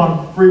we've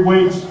gone free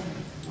weights.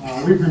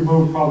 We've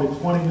removed probably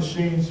 20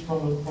 machines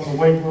from the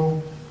weight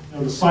room.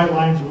 The sight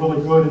lines are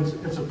really good.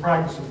 It's a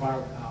practice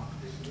environment now.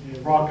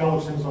 And Brock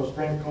Ellison's our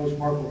strength coach,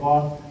 Mark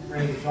Levant,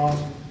 Brandon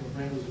Johnson.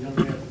 Brandon's a young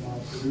man from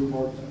Purdue,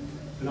 Mark.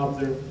 Been up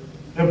there.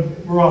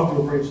 We're off to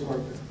a great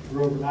start there.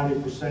 We're over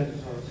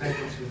 90% our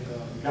attendance, and the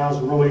guys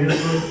are really into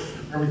it.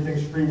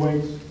 Everything's free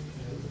weights.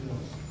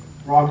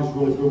 Brock is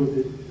really good with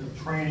the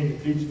training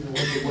and teaching them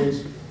what the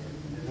weights.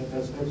 And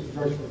that's the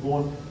direction we're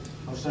going.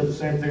 I've said the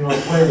same thing to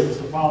our players. It's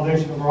the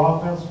foundation of our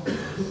offense,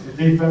 the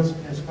defense,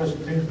 and special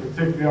teams,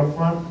 particularly up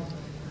front.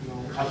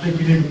 I think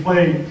you need to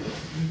play.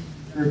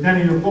 Your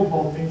identity of your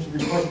football team should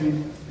reflect the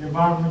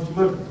environment you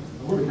live in.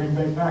 We're the Green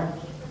Bay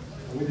Packers.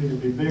 We need to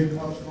be big,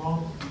 tough,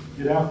 strong,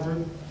 get after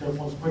it. Jeff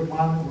wants quick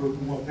linemen. We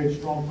want big,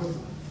 strong, quick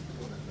linemen.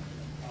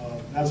 So,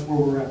 that's where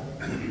we're at.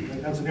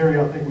 That's an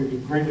area I think we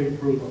can greatly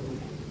improve our football.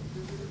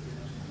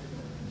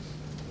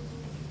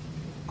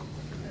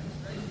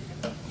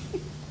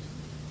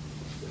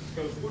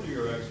 Coach, what are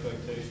your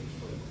expectations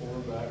for the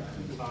quarterback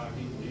from the time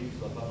he leaves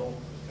the huddle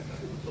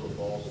until the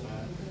ball's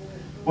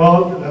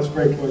Well, that's a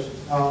great question.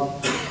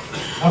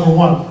 Number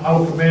one,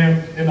 huddle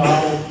command, in the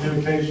huddle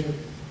communication.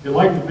 You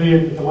like to be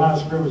at the line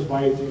of scrimmage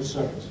by 18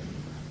 seconds.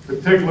 In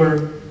particular,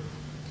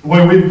 the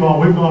way we've gone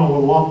with a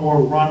lot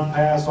more run,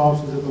 pass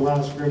options at the line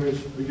of scrimmage.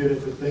 We get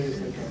into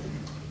things like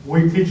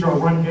when we teach our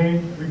run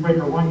game, we break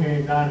our run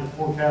game down into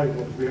 4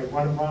 categories. We have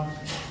running runs,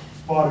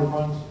 spotted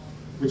runs,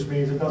 which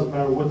means it doesn't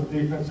matter what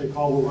the defense they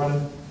call, we're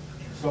running.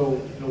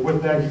 So,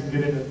 with that, you can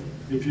get into,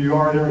 if you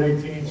are there at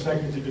 18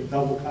 seconds, you can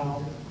double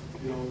count,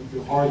 you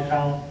can hard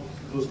count,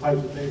 those types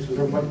of things, so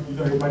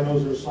everybody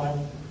knows their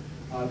assignment.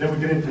 Then we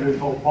get into what we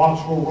call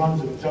box roll runs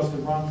and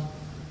adjusted runs.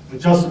 An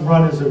adjusted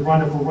run is a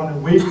run if we're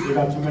running weak, we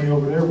got too many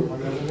over there, we're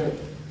running over there.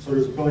 So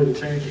there's ability to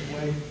change the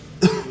play.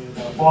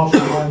 And box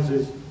roll runs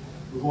is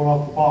we're going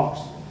off the box.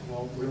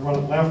 We're going to run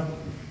it left,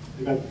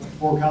 we got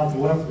 4 count to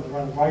the left, we're going to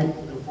run it right,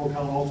 and 4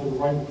 count also to the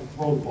right, we can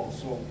throw the ball.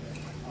 So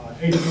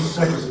 18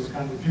 seconds is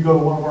kind of, if you go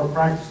to one of our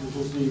practices,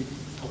 you'll see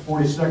a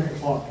 40-second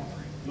clock.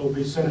 It'll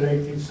be set at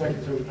 18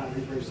 seconds every time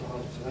he breaks the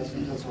huddle. So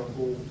that's our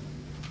goal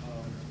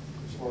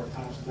as far as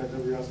time. So that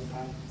every other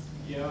time.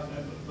 Yeah,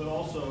 but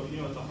also, at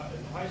the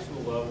high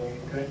school level,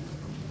 Okay.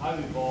 I've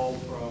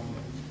evolved from,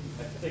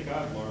 I think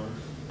I've learned,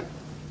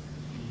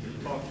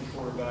 you talk to your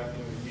quarterback,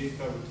 you get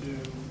cover 2,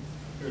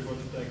 here's what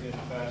you're thinking in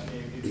the pass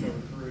game, get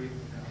cover 3.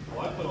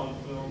 Well, I put on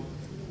film,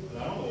 and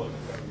I don't know what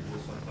the coverage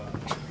is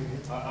sometimes.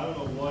 I don't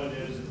know what it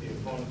is that the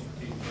opponents are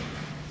teaching.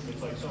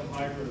 It's like some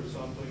hybrid of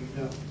something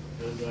that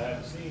I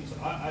haven't seen. So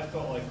I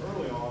felt like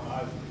early on,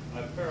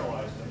 I've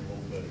paralyzed him a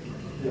little bit.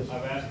 Yes.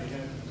 I've asked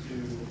him to,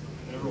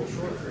 in a real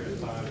short period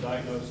of time,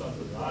 diagnose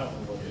something that I don't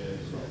know what it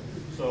is.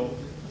 So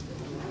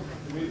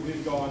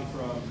we've gone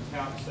from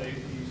count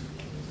safeties,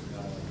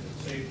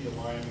 safety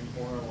alignment,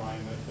 corner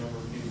alignment, number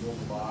of people in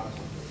the box.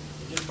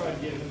 Just try to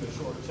give him a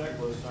short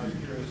checklist. I'm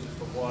curious as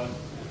to what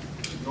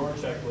your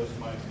checklist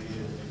might be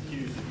and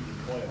cues that you can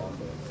play off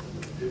of.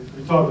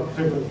 You're talking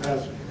particular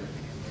passer.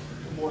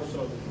 More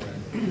so than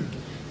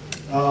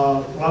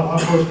when I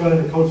first got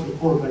into coaching the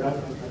quarterback,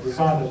 I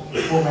designed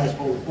a format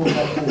called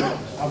quarterback format.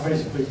 I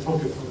basically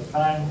took it from the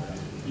time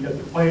you got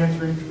the play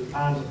entry, to the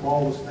time the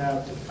ball was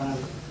snapped, to the time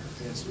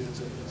it's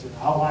an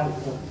outline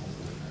of form.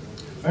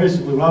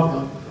 Basically, what I've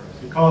done,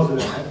 because of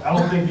that, I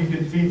don't think you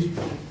can teach.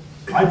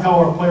 I tell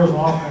our players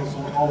on offense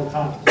all the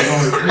time,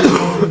 there's 3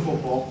 points in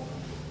football.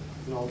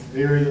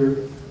 They're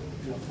either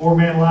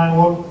 4-man line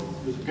look,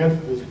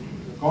 there's a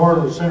guard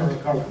or a center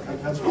cover.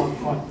 That's one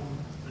front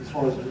as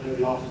far as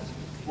the offense.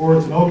 Or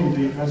it's an Okie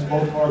defense,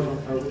 both guards are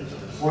covered,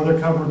 or they're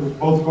covered with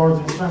both guards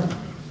and center.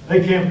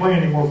 They can't play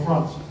any more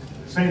fronts.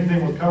 Same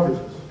thing with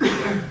coverages.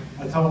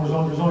 I tell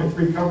them there's only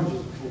 3 coverages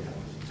in football.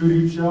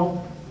 2 deep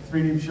shell,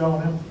 3 deep shell,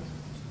 and empty.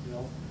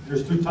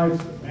 There's 2 types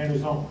of it, man or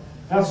zone.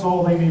 That's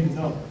all they need to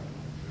know.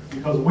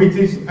 Because when we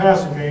teach the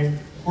passing game,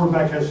 the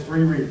quarterback has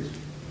 3 reads.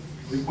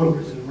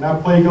 When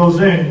that play goes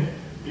in,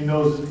 he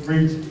knows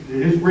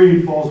his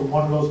read falls in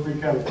one of those 3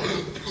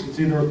 categories. It's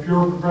either a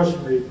pure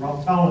progression read, or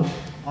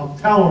I'm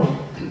telling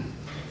him,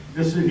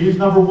 he's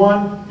number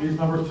 1, he's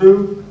number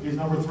 2, he's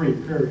number 3,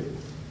 period.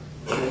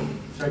 Okay,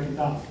 check it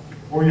down.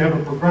 Or you have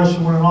a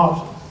progression with an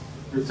option.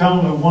 You're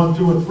telling them who 1,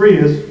 2, and 3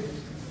 is,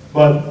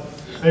 but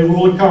they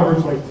rule the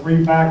coverage like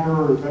 3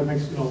 backer, or that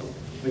makes, like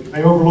if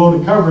they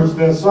overload the coverage to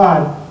that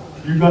side,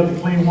 you've got the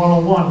clean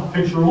one-on-one,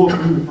 picture look,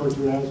 we refer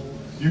to it as.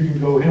 You can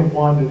go him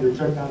 1, and your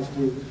check downs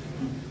 2.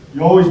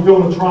 You always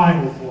build a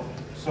triangle for him.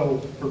 So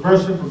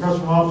progression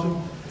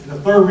option. And the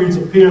 3rd reads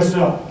a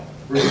PSL,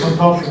 where he comes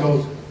up and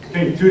goes,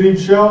 okay, 2 deep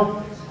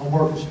shell, I'm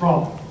working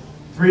strong.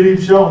 3 deep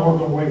shell, I'm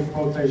working away from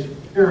rotation,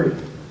 period.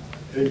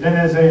 And then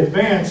as they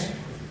advance,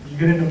 you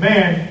get into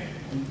man,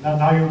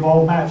 now you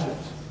involve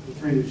matchups with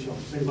 3 deep shells,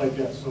 things like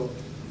that. So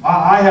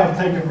I have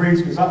taken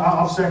reads, because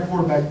I've sat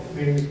quarterback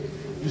meetings,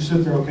 you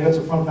sit there, okay, that's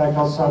a front back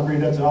outside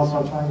read, that's an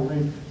outside triangle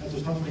read, that's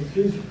a front back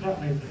piece.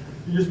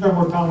 You just spend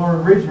more time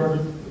learning reads rather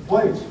than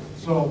plays.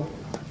 So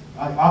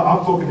I'm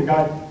talking to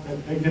guys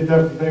that they get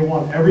that from day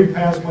one. Every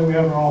pass play we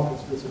have in our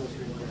offense fits in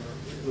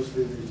those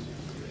 3 reads.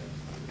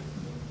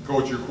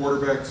 Coach, your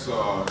quarterbacks,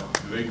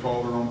 do they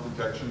call their own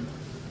protection?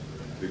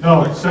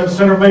 No,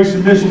 center makes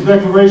initial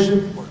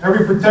declaration.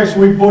 Every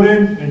protection we put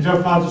in, and Jeff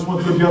and I just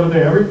went through it the other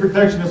day, every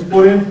protection that's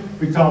put in,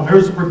 we tell them,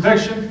 here's the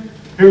protection,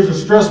 here's the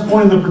stress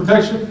point of the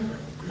protection.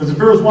 Because if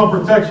there was one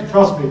protection,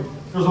 trust me,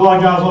 there's a lot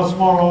of guys a lot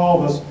smaller than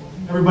all of us,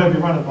 everybody would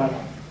be running by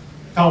now.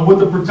 Tell them what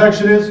the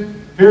protection is,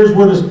 here's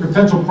where there's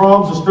potential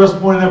problems, the stress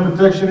point of that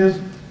protection is,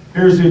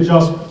 here's the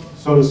adjustment.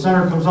 So the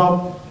center comes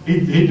up,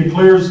 he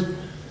declares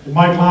the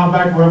Mike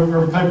linebacker,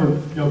 whatever type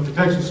of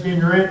protection scheme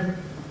you're in,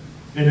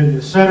 and then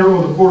the center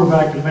or the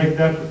quarterback can make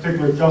that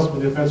particular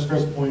adjustment if that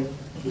stress point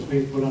is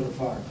being put under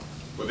fire.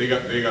 But they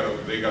got to hear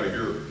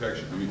the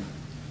protection. I mean,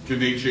 can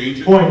they change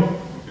it? Point. Okay.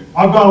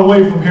 I've gone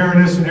away from hearing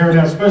this and hearing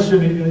that, especially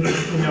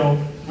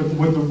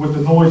with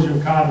the noise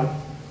you kind of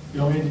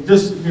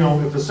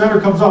if the center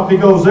comes up, he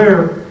goes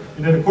there,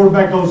 and then the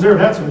quarterback goes there.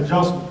 That's an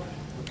adjustment.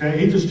 Okay,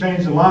 he just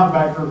changed the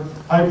linebacker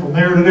height from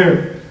there to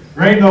there.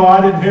 There ain't no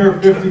I didn't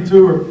hear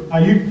 52 or now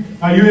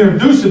you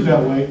introduce it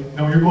that way.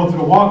 When you're going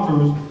through the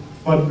walkthroughs,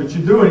 But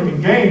you do it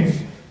in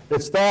games.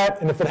 It's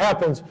that, and if it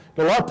happens,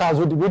 a lot of times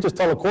we just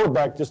tell the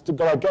quarterback just to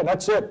go like that, and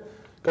that's it.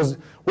 Because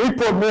we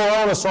put more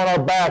onus on our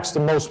backs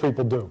than most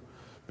people do.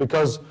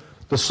 Because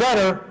the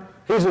center,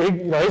 he's going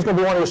to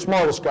be one of your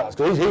smartest guys,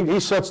 because he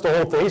sets the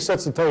whole thing, he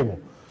sets the table.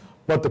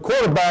 But the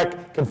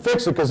quarterback can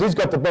fix it because he's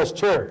got the best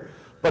chair.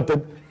 But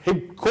the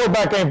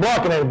quarterback ain't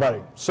blocking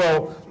anybody.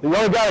 So the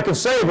only guy that can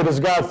save it is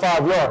a guy at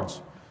 5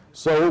 yards.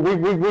 So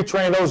we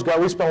train those guys.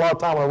 We spend a lot of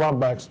time on run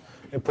backs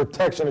and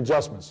protection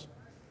adjustments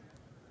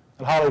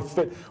and how they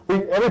fit.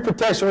 Every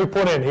protection we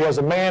put in, he has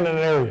a man in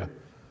an area.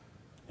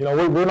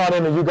 We're not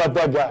into you got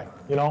that guy.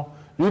 You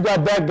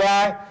got that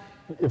guy.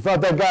 If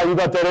not that guy, you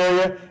got that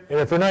area. And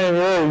if they're not in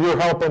your area, you're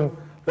helping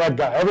that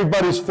guy.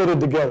 Everybody's fitted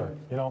together.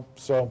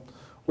 So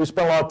we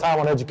spend a lot of time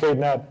on educating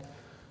that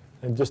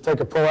and just take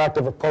a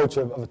proactive approach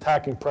of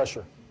attacking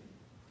pressure.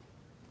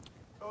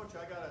 Coach,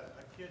 I got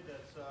a kid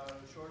that's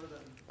shorter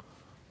than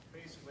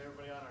basically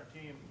everybody on our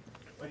team,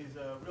 but he's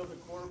a real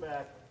good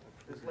quarterback.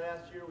 This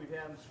last year we've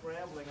had him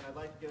scrambling, and I'd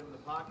like to get him in the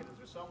pocket. Is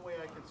there some way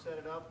I can set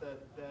it up that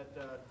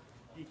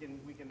we can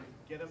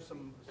get him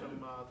some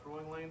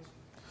throwing lanes?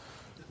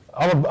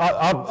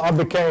 I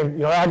became,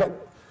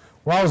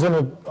 when I was in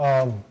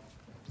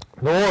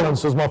New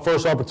Orleans, it was my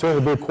first opportunity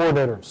to be a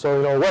coordinator.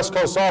 So, West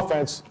Coast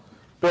offense,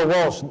 Bill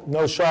Walsh,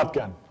 no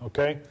shotgun,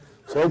 okay?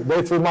 So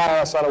they threw my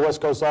ass out of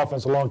West Coast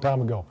offense a long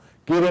time ago.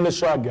 Get in the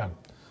shotgun.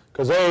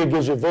 Because A, it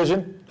gives you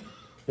vision.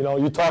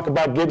 You talk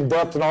about getting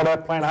depth and all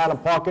that, playing high in the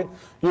pocket.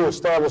 You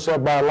establish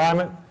that by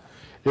alignment.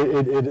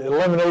 It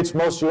eliminates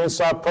most of your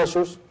inside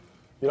pressures.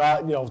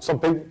 Some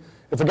people,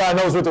 if a guy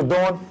knows what they're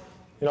doing,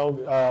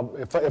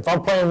 if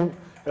I'm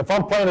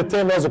playing a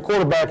team as a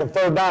quarterback and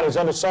third down, he's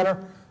under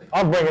center,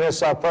 I'm bringing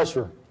inside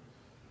pressure.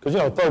 Because,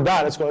 third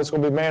down, it's going to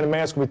be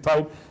man-to-man, it's going to be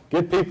tight.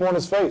 Get people in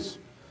his face.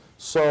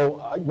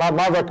 So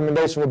my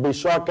recommendation would be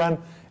shotgun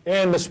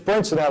and the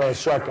sprints out of the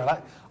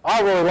shotgun.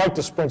 I really like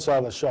the sprints out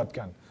of the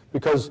shotgun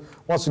because,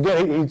 once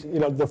again,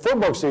 the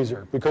footwork's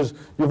easier because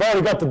you've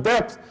already got the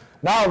depth.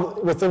 Now,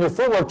 within your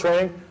footwork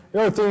training, the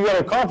only thing you got to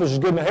accomplish is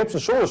getting the hips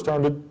and shoulders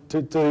turned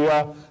to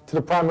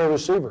the primary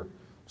receiver.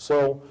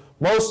 So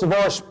most of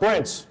our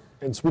sprints,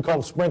 and we call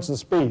them sprints and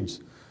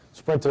speeds,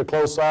 sprint to the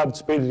close side,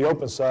 speed to the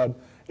open side,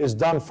 is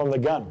done from the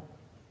gun.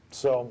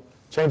 So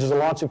changes the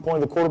launching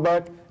point of the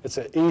quarterback. It's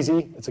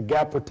a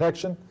gap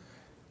protection.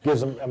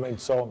 Gives them,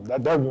 so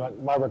that would be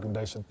my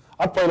recommendation.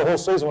 I played the whole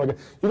season.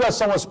 You got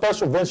someone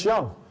special, Vince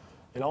Young,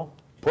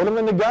 put him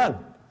in the gun.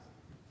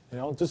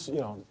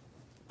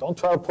 Don't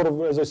try to put,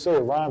 as I say,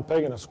 a Ryan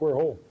Peg in a square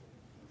hole.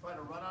 Try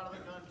to run out of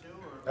the gun too?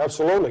 Or?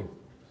 Absolutely.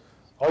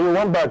 All your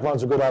one-back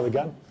runs are good out of the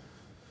gun.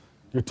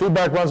 Your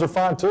two-back runs are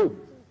fine too.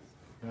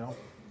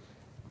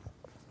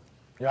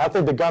 I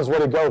think the gun's the way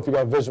to go if you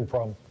got a vision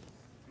problem.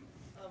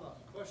 I have a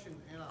question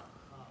and a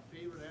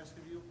favor to ask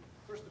of you.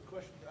 First, the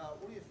question,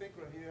 what do you think,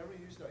 have you ever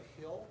used a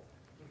hill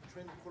to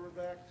train the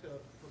quarterback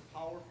for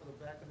power for the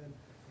back? And then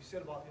you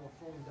said about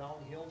throwing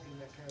downhill, getting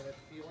that kind of that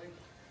feeling.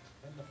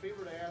 And the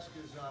favor to ask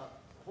is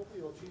hopefully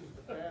it'll change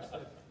the pass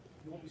that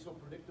you won't be so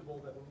predictable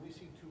that when we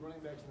see two running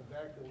backs in the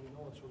backfield, we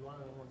know it's a run,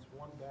 and when it's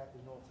one back, we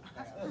know it's a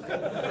pass.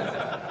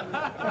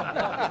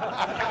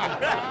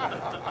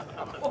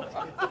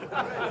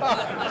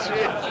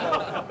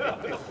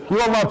 You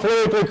want my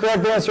politically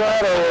correct answer on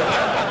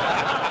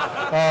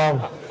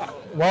that?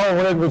 Well,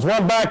 when it was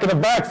one back in the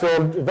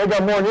backfield, if they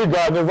got more than you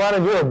got, they're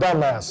running, you're a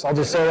dumbass. I'll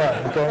just say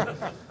that, okay?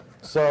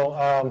 So,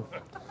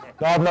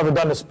 no, I've never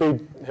done the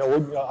speed.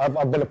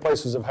 I've been to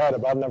places that have had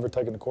it, but I've never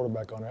taken the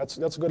quarterback on it.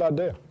 That's a good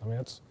idea.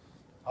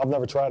 I've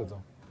never tried it,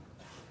 though.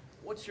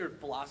 What's your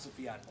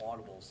philosophy on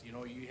audibles? You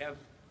have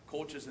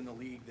coaches in the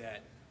league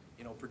that,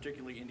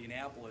 particularly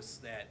Indianapolis,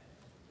 that,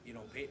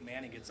 Peyton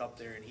Manning gets up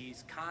there and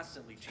he's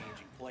constantly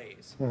changing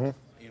plays. Mm-hmm.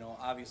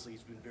 Obviously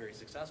he's been very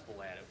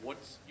successful at it.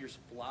 What's your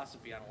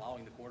philosophy on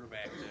allowing the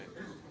quarterback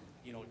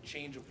to,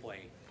 change a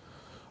play?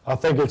 I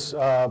think it's,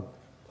 I'm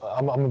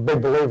a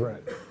big believer in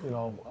it.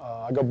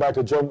 I go back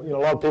to Joe, a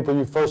lot of people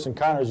you first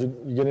encounter as you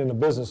get into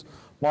business.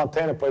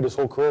 Montana played his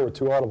whole career with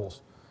 2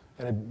 audibles.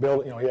 And it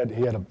built, he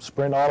had a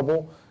sprint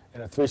audible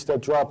and a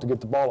 3-step drop to get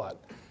the ball out.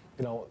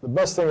 The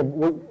best thing,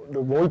 when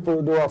we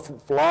do our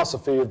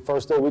philosophy at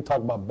first day, we talk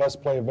about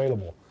best play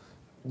available.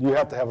 You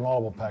have to have an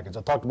audible package.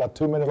 I talked about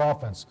 2-minute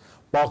offense.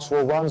 Box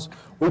full runs,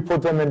 we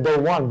put them in day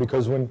one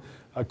because when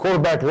a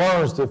quarterback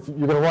learns that if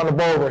you're going to run the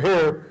ball over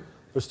here,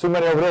 there's too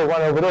many over there,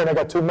 run over there, and they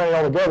got too many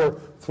all together,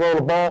 throw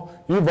the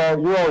ball, you're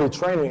already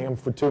training him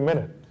for 2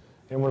 minutes.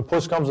 And when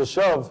push comes to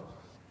shove,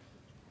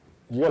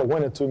 you got to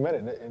win in 2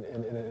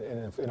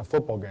 minutes in a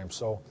football game.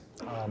 So,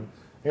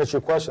 to answer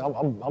your question,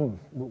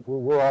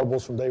 we're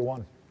audibles from day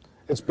one.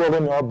 It's built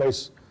into our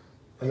base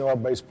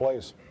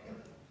plays.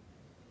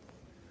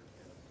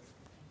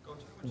 Coach,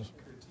 how much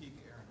critique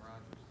Aaron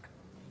Rodgers?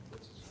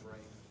 What's his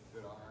strength,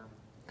 good arm,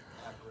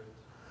 accurate?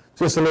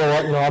 Just a little,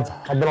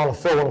 I've been on the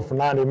field with him for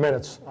 90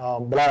 minutes,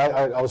 but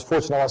I was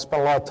fortunate. I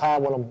spent a lot of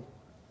time with him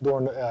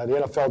during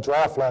the NFL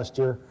draft last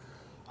year.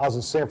 I was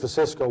in San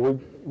Francisco.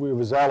 We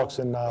was Alex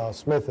and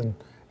Smith and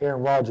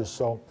Aaron Rodgers.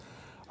 So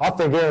I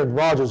think Aaron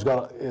Rodgers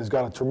has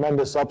got a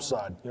tremendous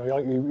upside. You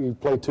know, he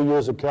played 2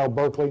 years at Cal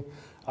Berkeley.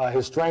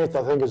 His strength,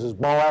 I think, is his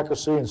ball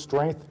accuracy and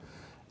strength,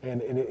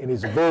 and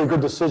he's a very good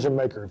decision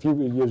maker. If you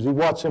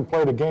watch him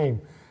play the game,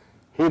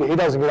 he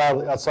doesn't get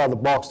outside the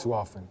box too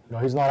often. You know,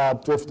 he's not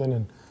out drifting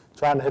and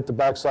trying to hit the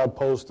backside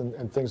post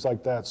and things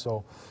like that.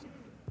 So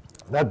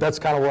that's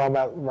kind of where I'm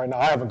at right now.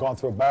 I haven't gone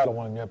through a battle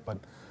on him yet, but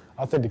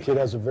I think the kid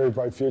has a very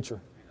bright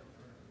future.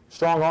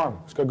 Strong arm.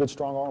 He's got a good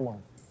strong arm on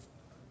him.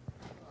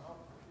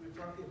 We were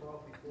talking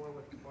about before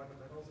with the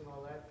fundamentals and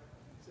all that.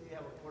 Say you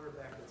have a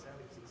quarterback that's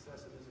having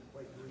success and isn't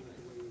quite doing it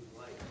the way you'd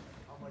like.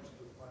 How much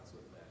do you fuss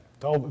with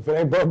that? If it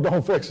ain't broke,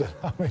 don't fix it.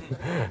 I mean,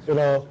 you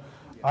know,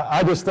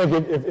 I just think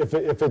if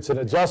it's an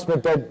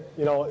adjustment that,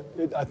 you know,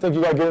 I think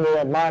you got to get into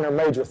that minor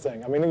major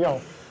thing. I mean, you know,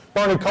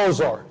 Bernie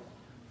Kosar.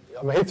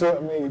 I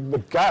mean,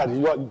 but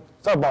God,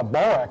 talk about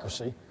ball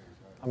accuracy.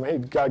 I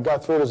mean, he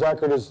got through it as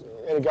accurate as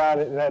any guy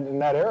in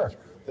that era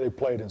that he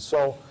played in.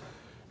 So,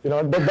 you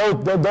know,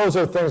 those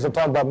are things I'm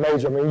talking about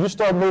major. I mean, you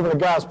start moving a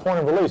guy's point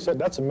of release,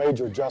 that's a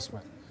major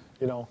adjustment.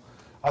 You know,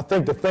 I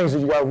think the things that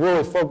you got to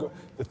really focus,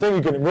 the thing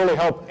you can really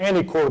help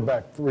any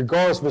quarterback,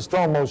 regardless of his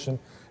throw motion,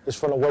 is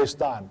from the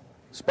waist on.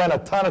 Spend a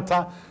ton of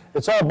time.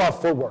 It's all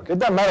about footwork. It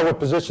doesn't matter what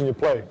position you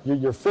play.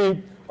 Your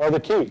feet are the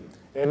key,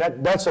 and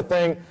that's the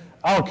thing.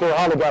 I don't care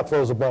how the guy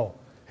throws the ball.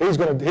 His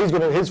footwork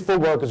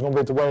is going to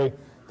be the way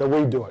that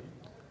we do it,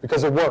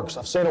 because it works.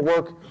 I've seen it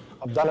work.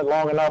 I've done it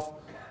long enough.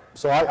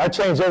 So I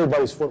change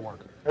everybody's footwork,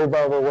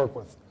 everybody I've ever worked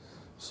with.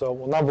 So,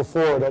 well, number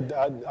 4, I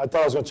thought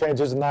I was going to change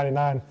his in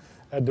 '99.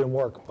 That didn't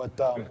work. But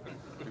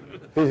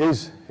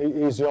he's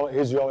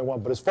the only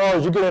one. But as far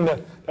as you get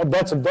into,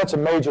 that's a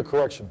major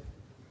correction.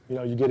 You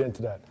know, you get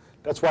into that.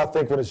 That's why I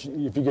think if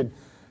you could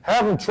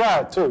have him try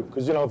it too,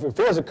 because, you know, if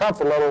he has a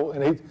comfort level,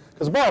 and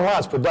because the bottom line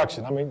is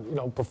production. I mean, you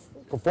know,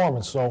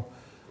 performance. So,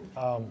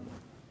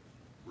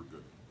 We're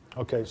good.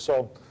 Okay,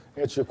 so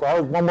answer your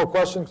question. One more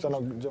question. I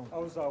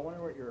was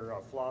wondering what your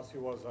philosophy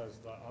was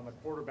on the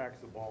quarterback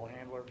as the ball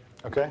handler.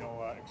 Okay. You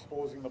know,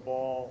 exposing the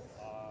ball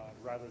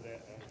rather than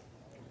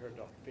compared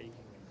to faking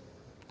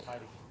and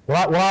hiding.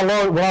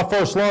 When I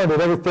first learned it,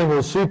 everything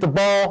was shoot the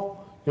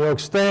ball, you know,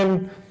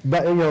 extend. You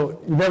know,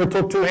 you never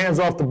took 2 hands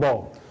off the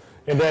ball.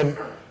 And then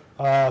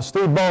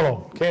Steve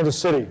Bono, Kansas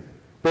City,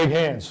 big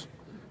hands,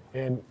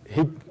 and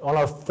he on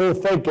our full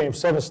fake game,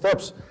 7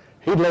 steps,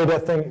 he'd lay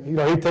that thing. You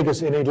know, he'd take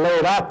us and he'd lay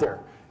it out there,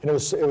 and it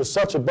was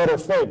such a better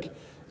fake.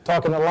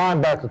 Talking to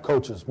linebacker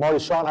coaches, Marty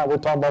Schottenheimer, we're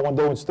talking about one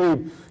day with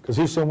Steve, because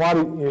he seen Marty.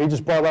 You know, he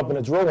just brought it up in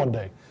a drill one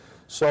day.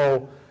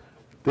 So,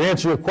 the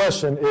answer to your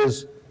question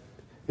is,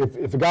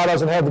 if a guy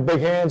doesn't have the big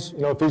hands,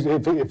 you know,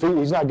 if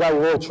he's not a guy you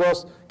really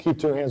trust, keep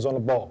 2 hands on the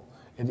ball,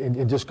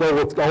 and just go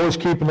with always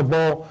keeping the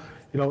ball,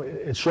 you know,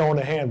 it's showing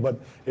the hand. But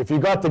if you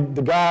got the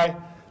guy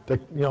that,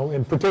 you know,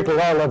 in particular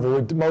at our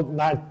level,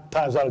 9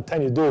 times out of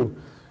 10 you do,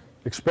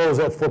 expose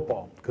that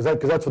football, because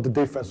that's what the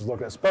defense is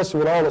looking at,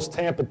 especially with all this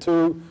Tampa 2.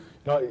 You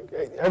know,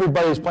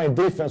 everybody's playing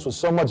defense with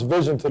so much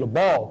vision to the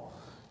ball.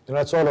 You know,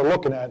 that's all they're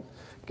looking at.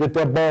 Get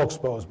that ball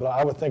exposed. But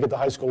I would think at the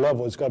high school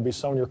level, it's got to be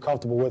someone you're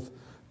comfortable with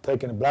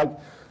taking it.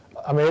 But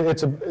I mean,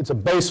 it's a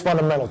base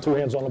fundamental, 2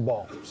 hands on the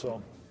ball.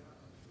 So,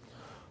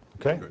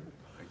 okay. Good.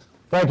 Thanks.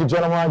 Thank you,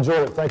 gentlemen. I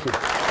enjoyed it. Thank you.